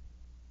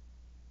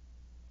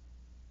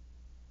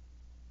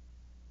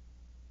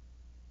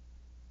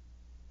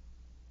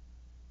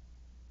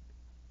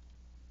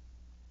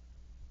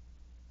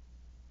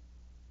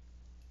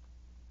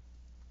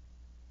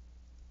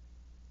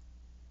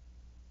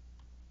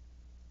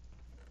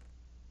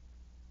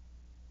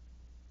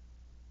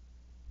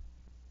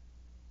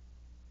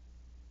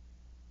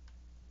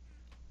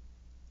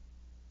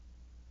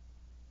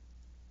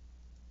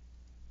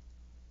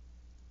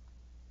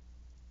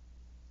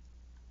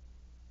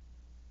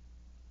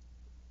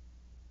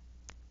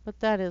 But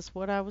that is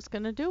what I was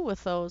going to do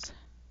with those.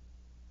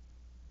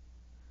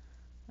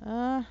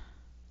 For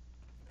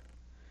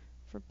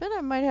a bit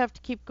I might have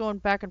to keep going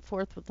back and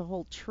forth with the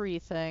whole tree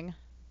thing.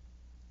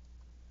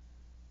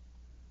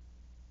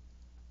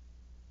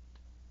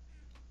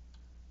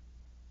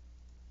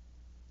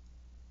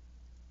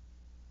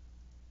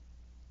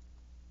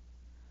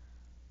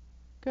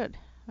 Good.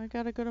 I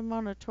got a good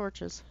amount of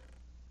torches.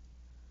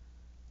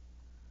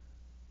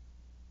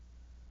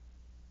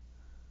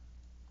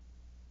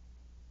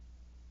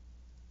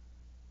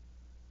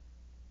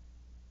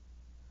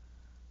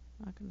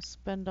 Not going to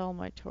spend all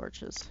my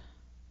torches.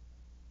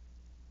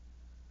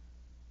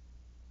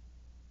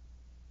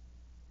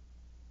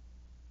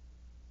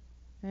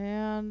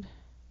 And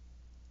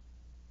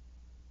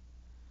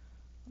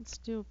let's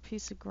do a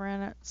piece of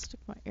granite,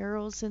 stick my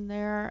arrows in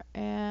there,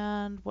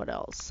 and what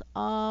else?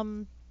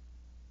 I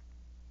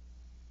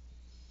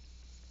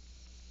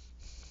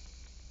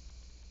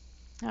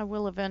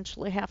will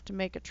eventually have to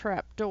make a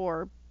trap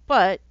door,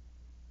 but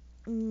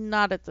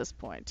not at this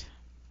point.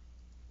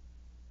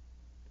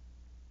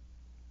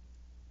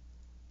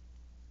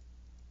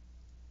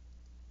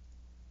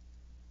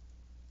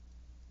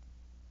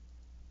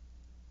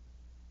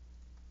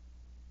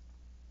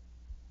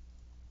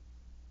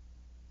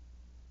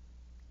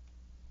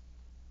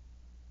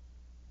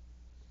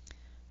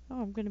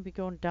 Oh, I'm going to be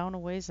going down a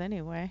ways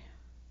anyway.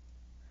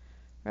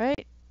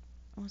 Right?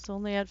 I was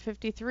only at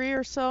 53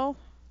 or so.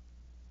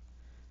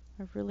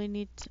 I really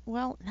need to,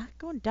 well, not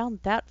going down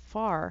that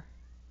far.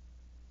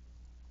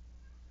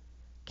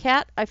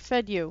 Cat, I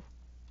fed you.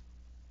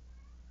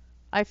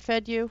 I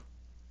fed you.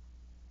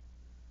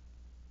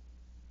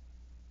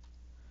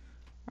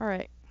 All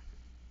right.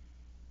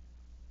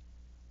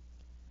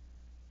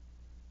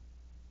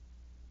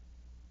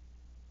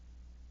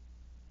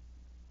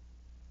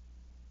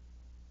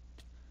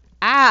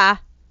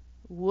 Ah!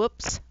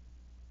 Whoops.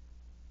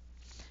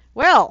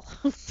 Well.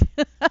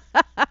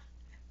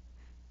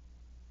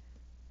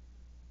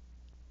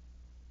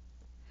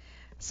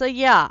 So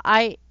yeah,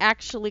 I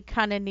actually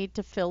kind of need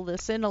to fill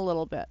this in a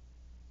little bit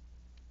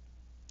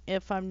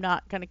if I'm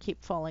not going to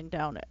keep falling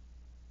down it.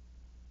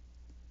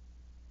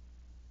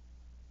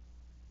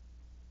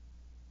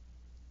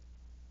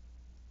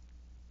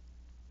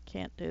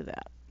 Can't do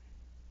that.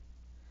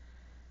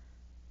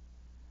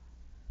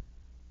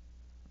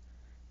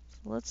 So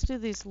let's do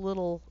these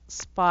little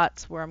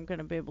spots where I'm going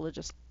to be able to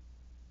just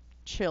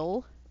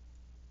chill.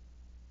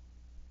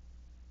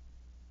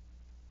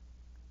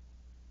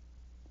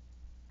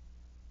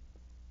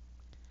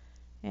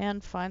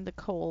 And find the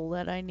coal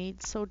that I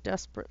need so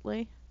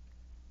desperately.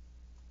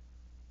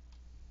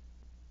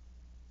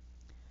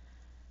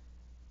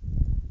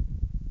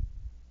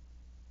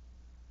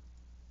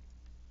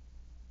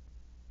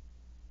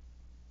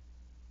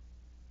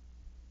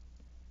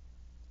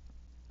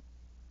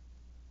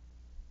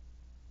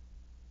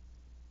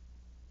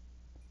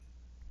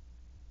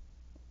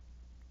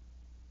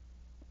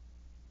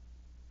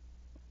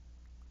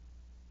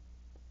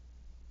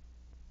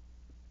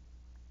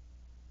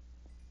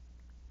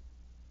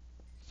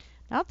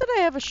 Not that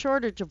I have a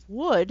shortage of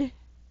wood,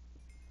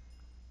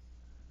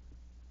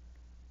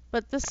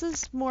 but this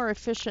is more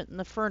efficient in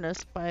the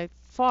furnace by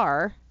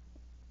far.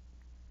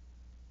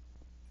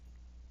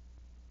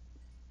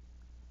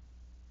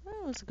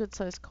 That was a good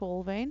sized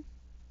coal vein.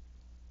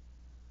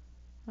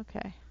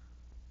 Okay.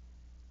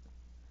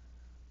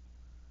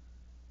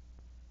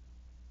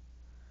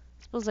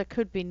 Suppose I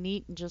could be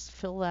neat and just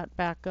fill that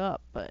back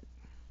up, but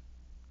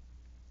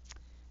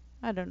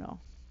I don't know.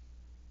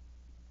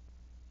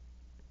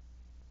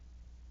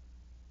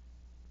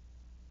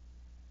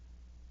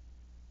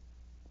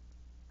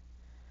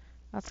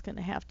 That's going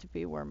to have to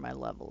be where my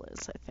level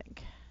is, I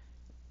think.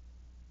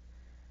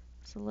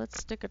 So let's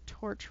stick a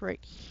torch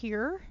right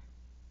here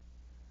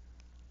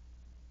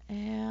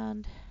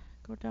and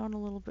go down a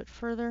little bit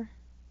further.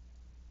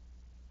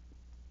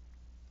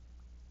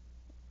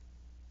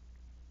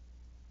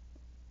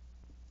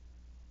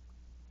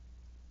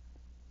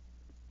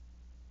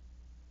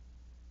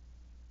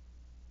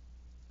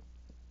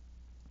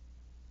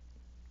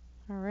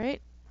 All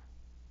right.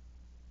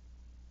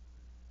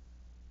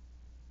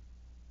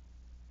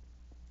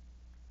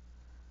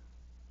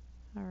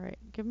 All right,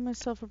 giving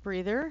myself a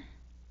breather.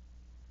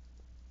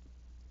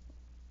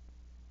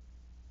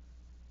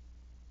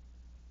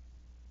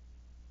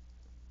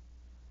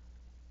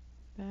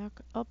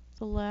 Back up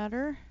the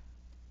ladder.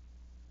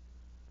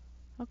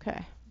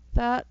 Okay,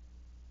 that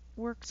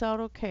works out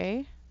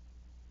okay.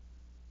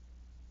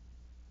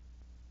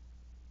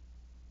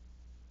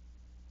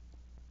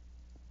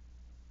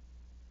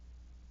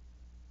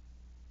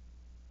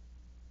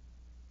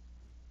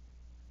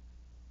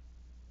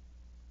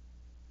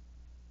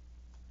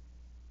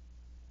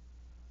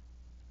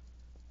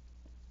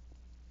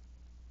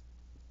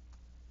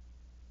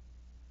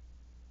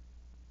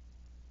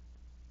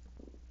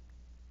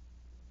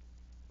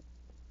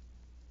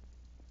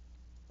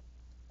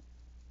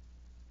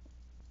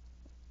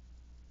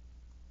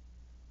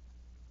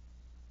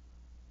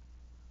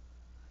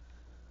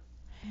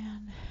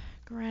 And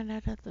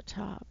granite at the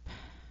top.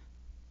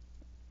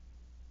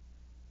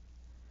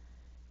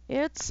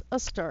 It's a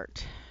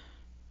start.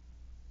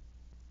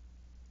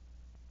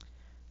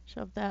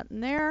 Shove that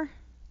in there.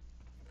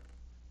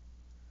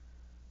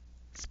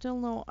 Still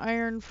no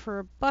iron for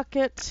a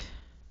bucket.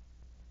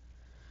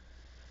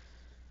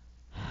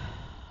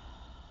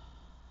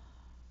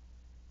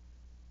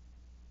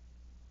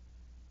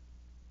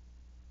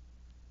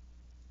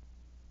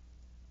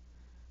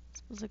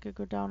 Suppose I could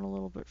go down a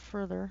little bit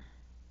further.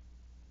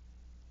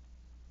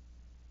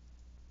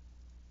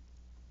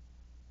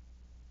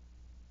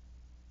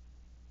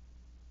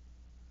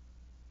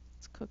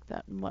 Let's cook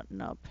that mutton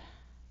up.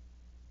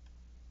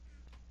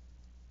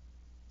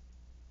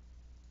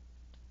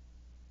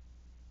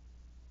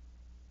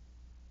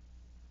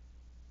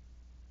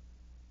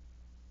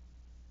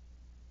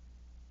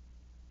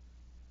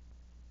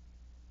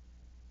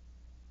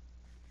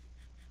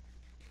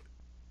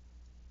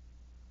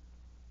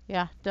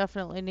 Yeah,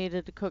 definitely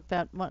needed to cook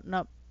that mutton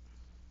up.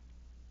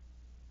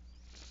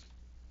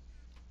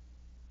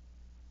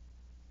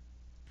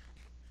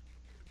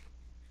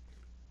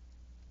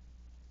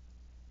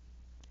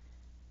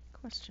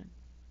 Question.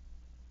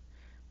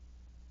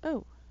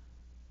 Oh.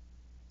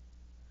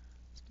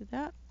 Let's do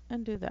that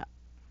and do that.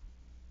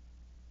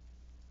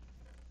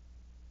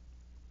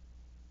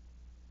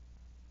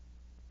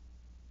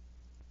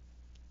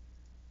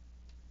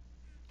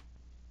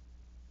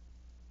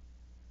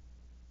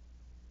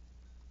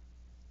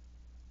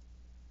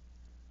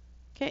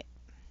 Okay.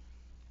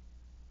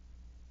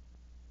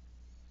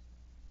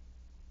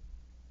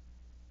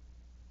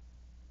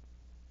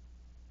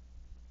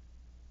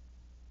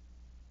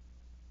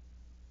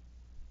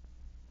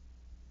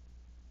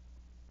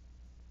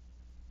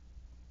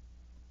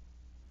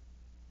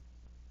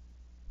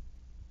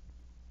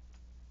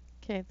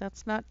 Okay,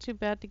 that's not too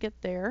bad to get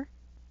there.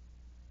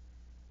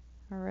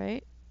 All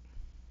right.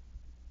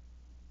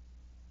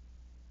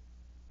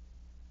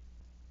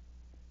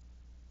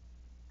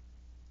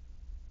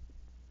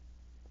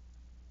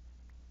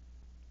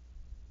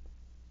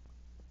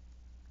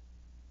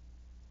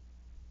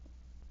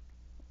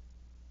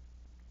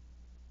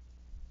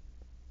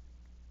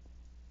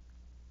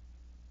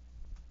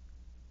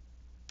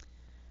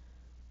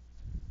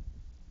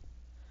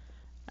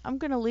 I'm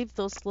going to leave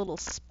those little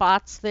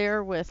spots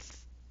there with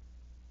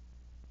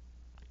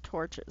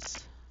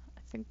torches.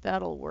 I think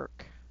that'll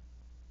work.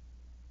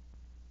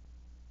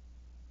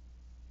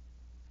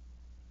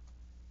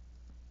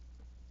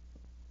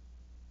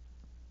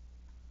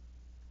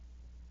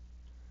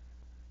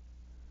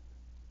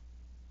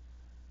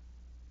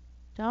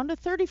 Down to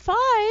 35.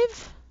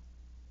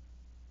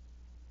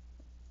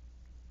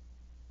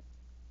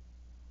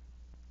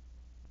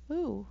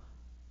 Ooh.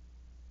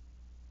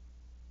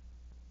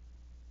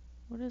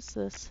 What is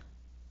this?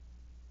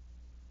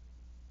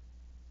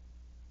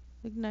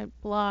 Ignite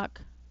block.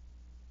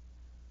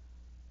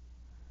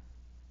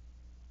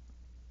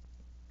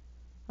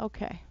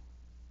 Okay.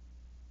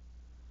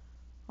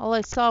 All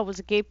I saw was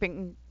a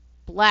gaping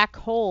black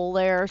hole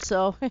there,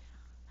 so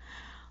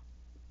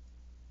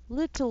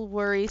little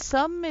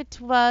worrisome it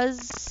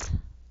was.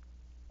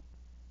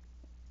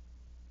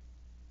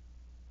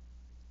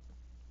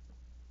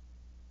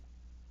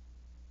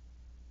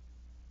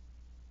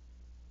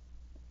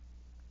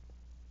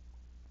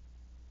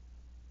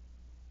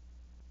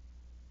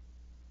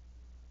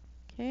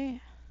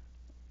 Okay.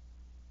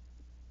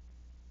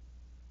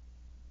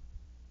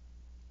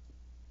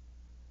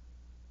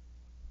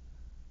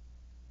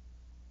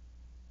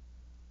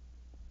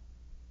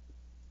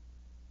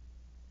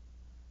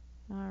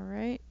 All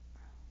right.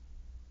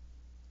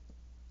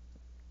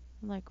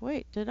 I'm like,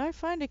 wait, did I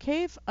find a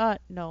cave?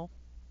 No.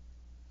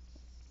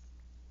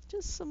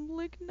 Just some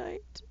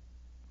lignite.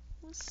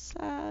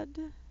 Sad.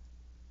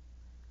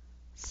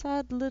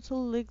 Sad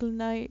little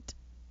lignite.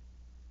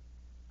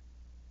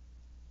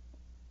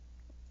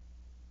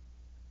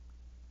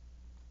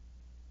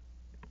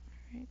 All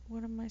right,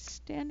 what am I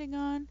standing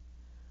on?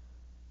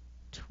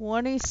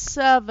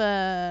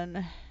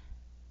 27.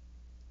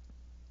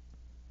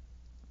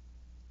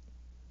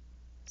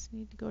 Just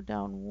need to go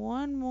down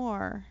one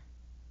more.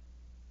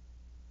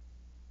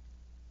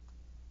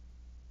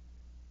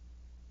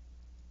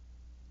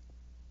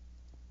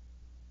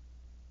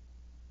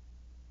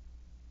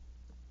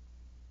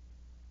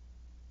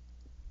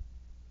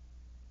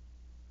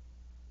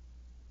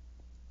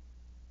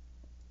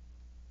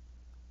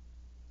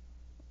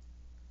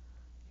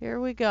 Here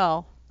we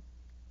go.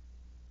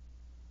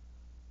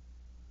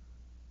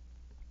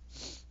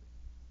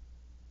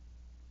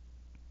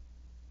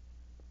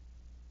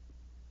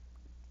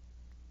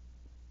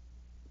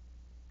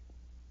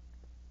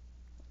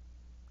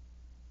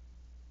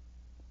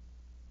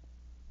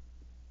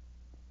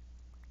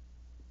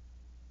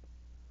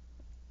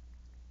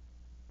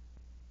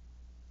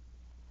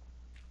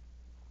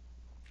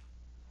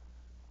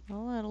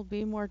 Well, that'll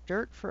be more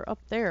dirt for up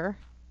there.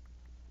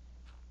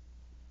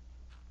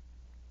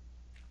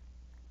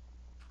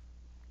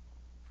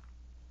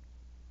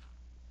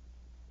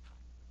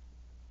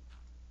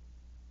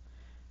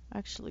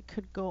 Actually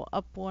could go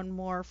up one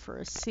more for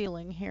a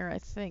ceiling here, I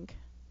think.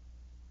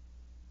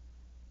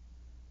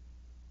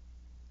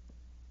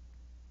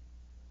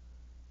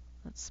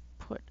 Let's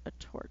put a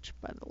torch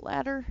by the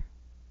ladder.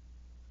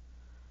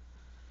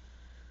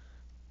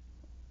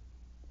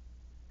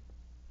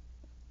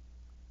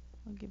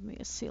 Will give me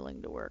a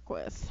ceiling to work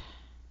with.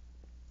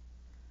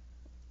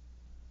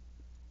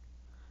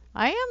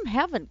 I am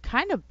having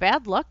kind of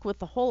bad luck with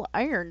the whole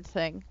iron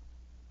thing.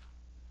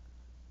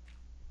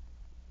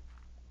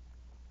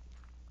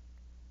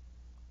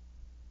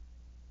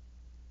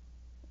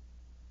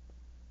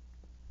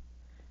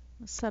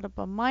 Let's set up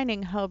a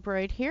mining hub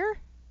right here.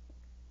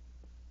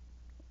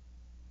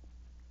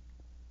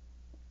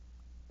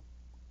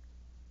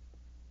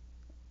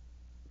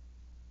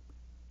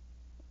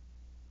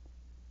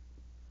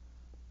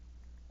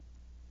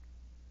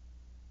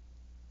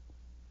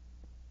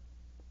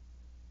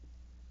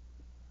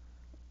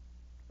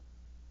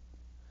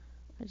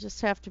 I just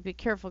have to be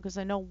careful because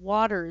I know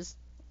water is...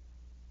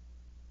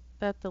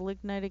 That the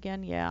lignite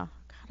again? Yeah.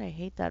 God, I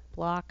hate that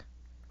block.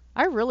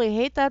 I really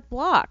hate that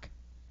block.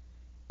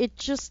 It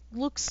just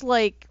looks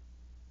like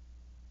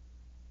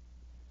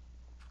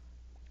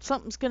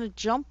something's gonna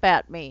jump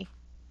at me.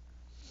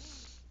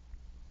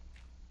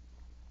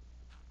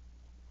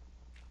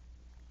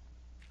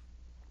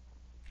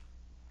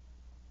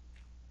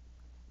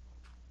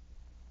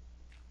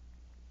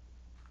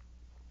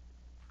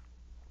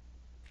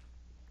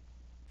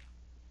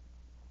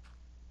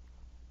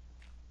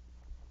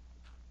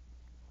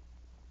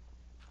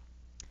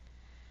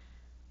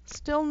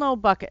 Still no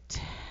bucket.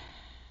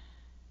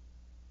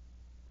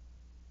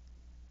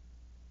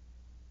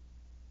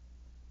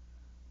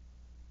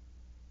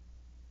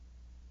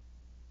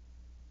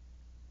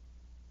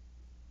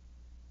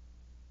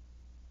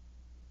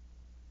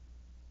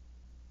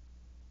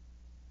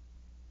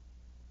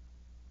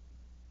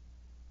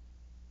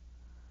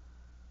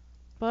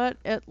 But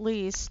at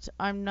least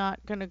I'm not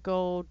gonna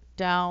go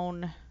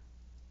down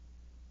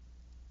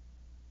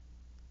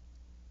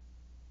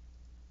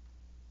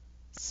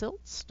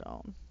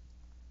siltstone.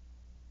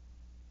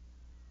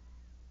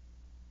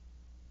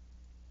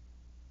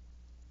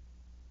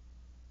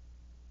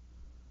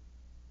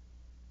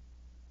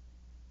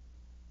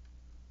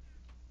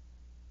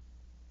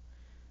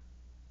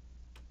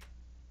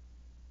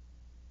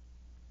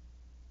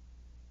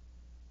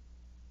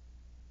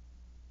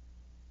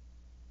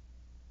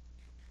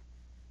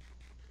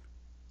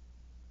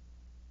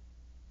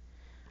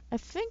 I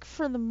think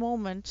for the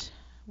moment,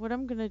 what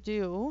I'm gonna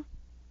do,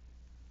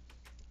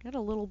 got a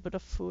little bit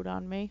of food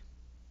on me.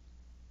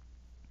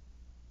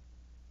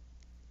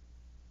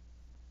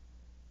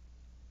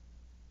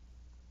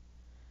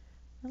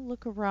 I'll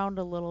look around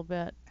a little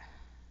bit.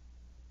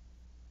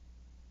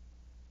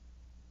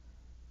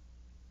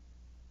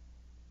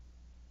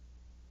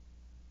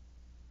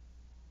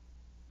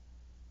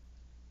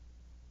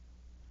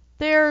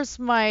 There's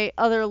my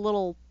other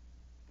little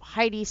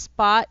hidey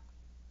spot.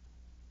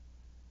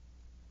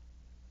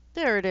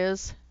 There it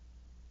is.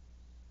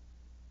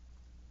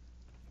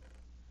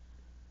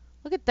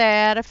 Look at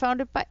that. I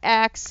found it by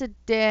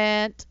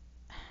accident.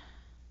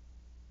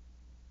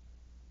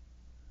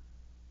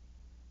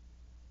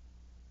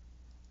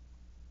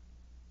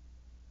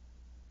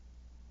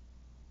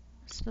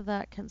 So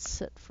that can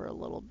sit for a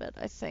little bit,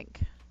 I think.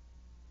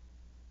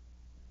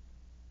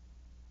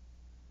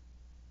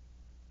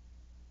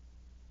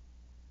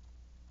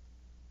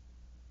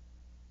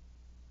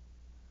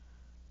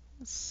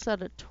 Let's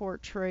set a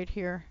torch right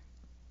here.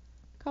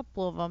 A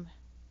couple of them.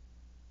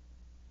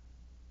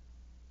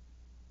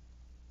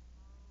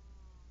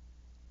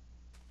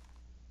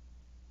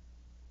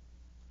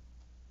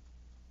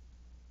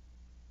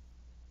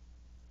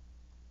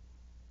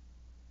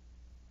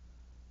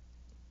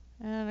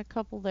 And a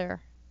couple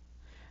there.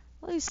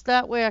 At least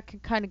that way I can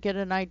kind of get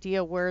an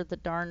idea where the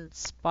darn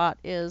spot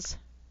is.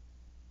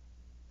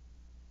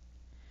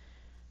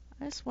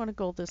 I just want to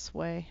go this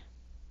way.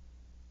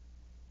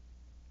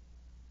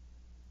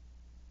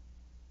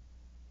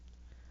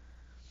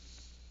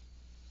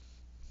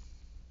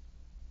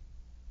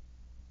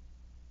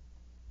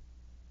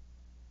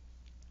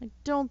 I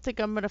don't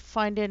think I'm going to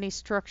find any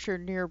structure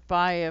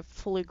nearby a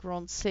fully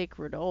grown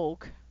sacred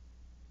oak.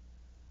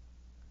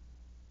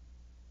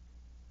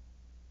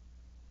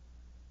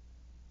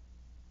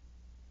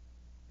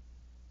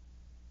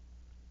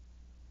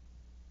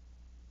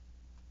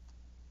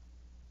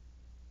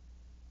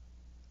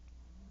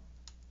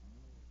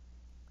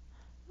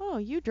 Oh,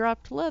 you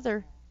dropped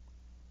leather.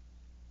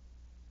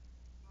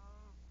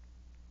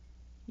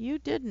 You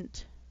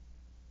didn't.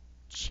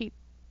 Cheap.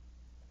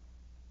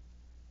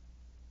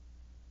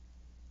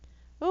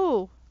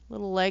 Oh,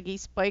 little leggy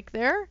spike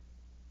there.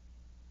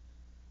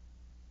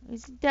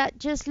 Isn't that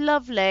just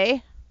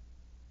lovely?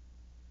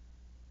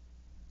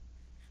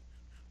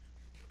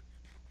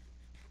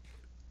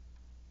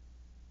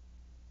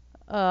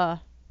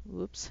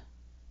 Whoops.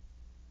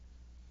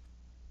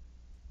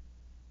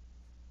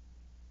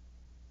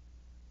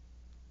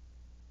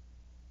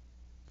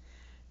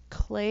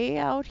 Clay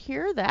out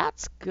here,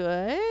 that's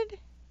good.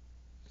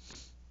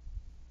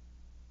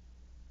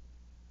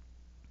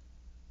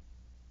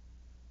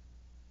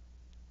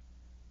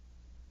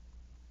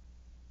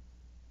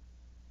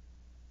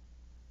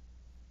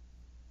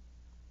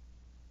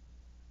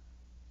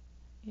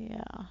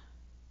 Yeah.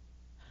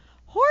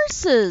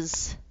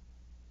 Horses!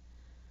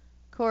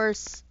 Of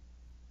course,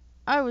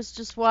 I was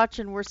just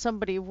watching where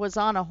somebody was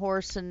on a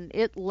horse and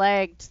it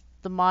lagged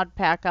the mod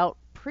pack out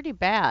pretty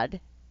bad.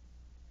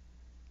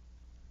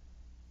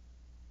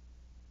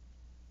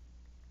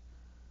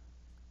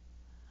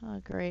 Oh,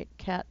 great.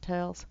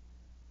 Cattails.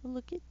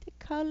 Look at the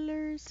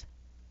colors.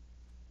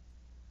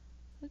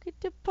 Look at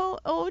the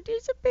oh,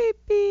 there's a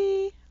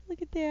baby.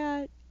 Look at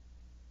that.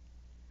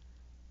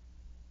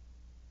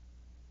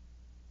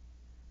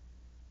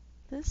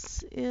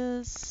 This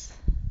is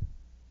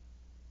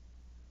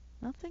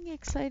nothing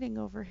exciting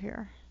over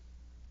here.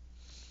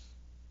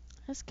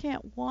 I just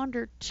can't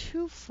wander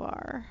too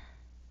far.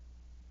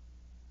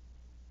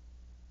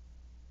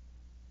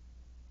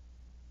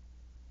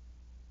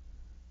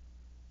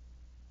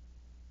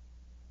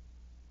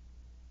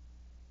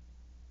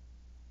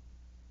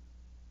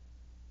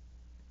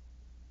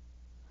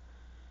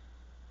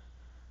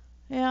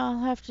 Yeah, I'll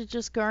have to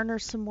just garner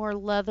some more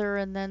leather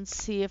and then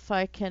see if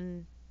I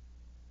can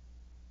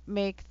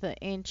make the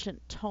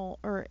ancient tome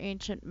or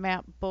ancient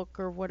map book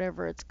or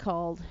whatever it's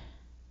called.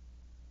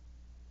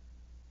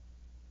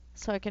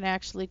 So I can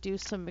actually do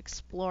some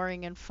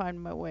exploring and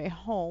find my way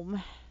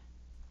home.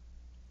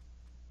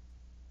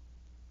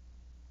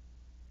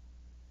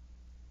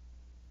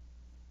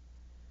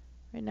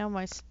 Right now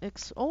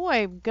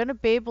I'm gonna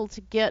be able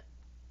to get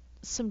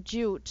some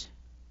jute.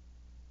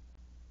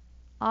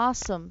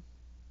 Awesome.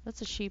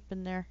 That's a sheep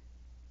in there.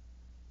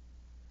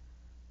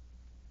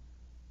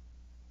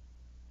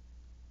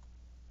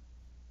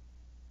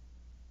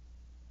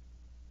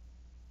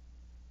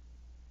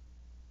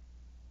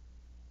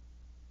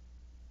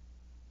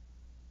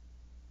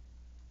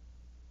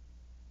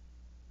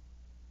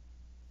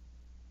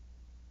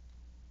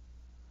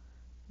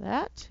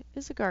 That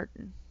is a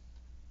garden.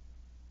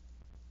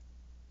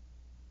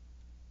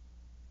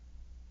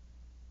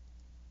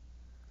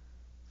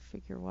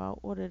 Figure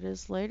out what it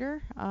is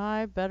later.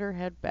 I better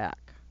head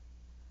back.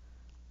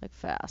 Like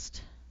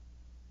fast.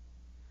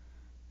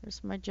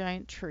 There's my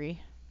giant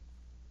tree.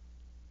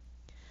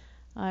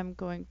 I'm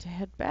going to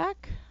head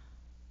back.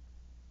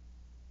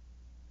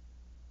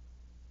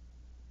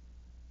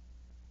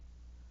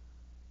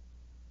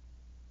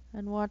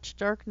 And watch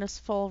darkness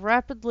fall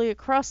rapidly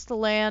across the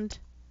land.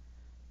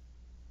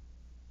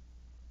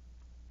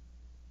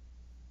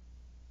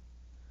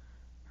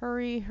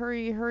 Hurry,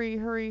 hurry, hurry,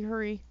 hurry,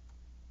 hurry.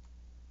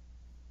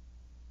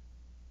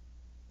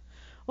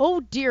 Oh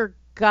dear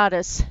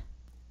goddess.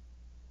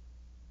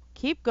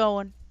 Keep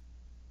going.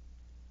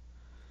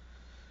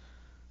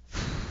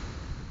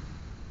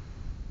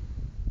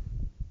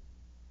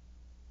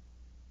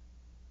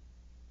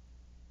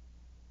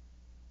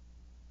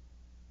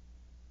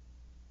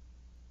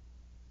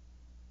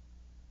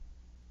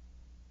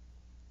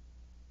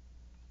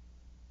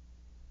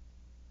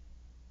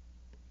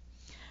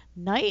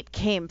 Night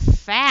came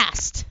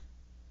fast.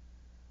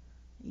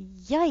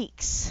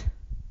 Yikes.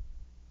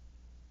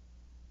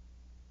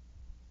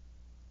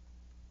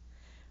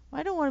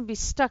 I don't want to be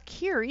stuck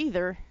here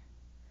either.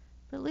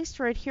 But at least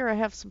right here I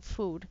have some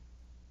food.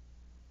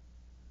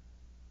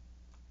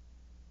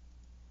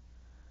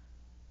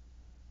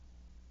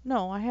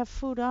 No, I have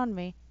food on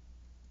me.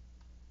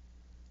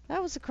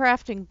 That was a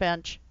crafting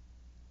bench.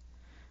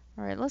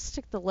 All right, let's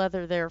stick the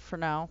leather there for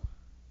now.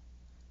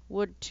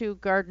 Wood 2,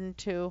 garden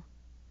 2.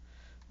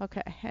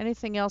 Okay,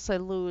 anything else I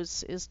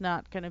lose is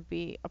not going to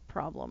be a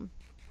problem.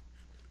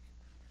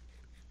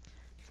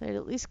 So I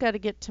at least got to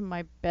get to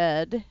my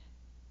bed.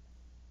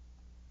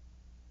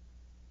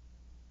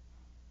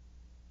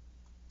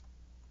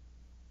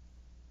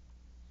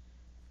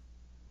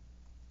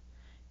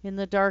 In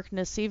the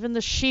darkness, even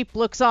the sheep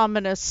looks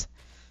ominous.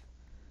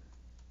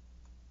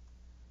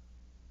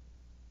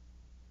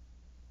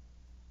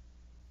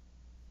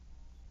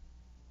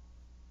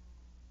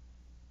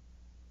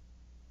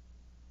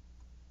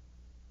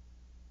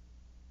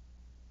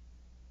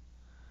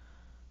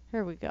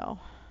 Here we go.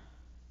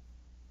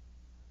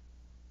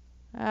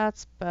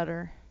 That's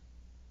better.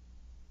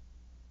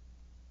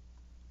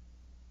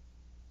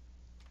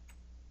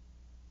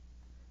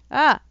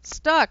 Ah,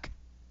 stuck.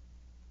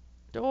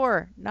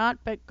 Door, not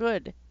but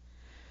good.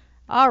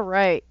 All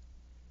right.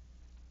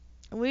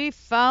 We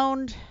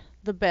found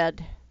the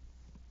bed.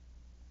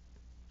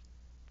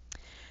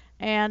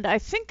 And I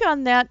think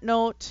on that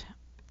note,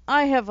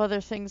 I have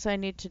other things I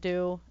need to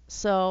do.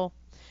 So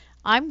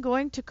I'm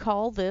going to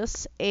call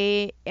this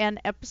an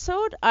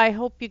episode. I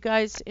hope you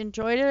guys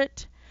enjoyed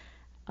it.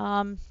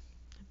 I've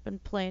been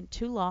playing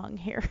too long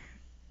here.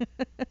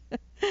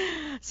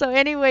 So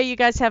anyway, you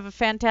guys have a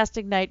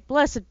fantastic night.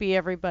 Blessed be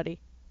everybody.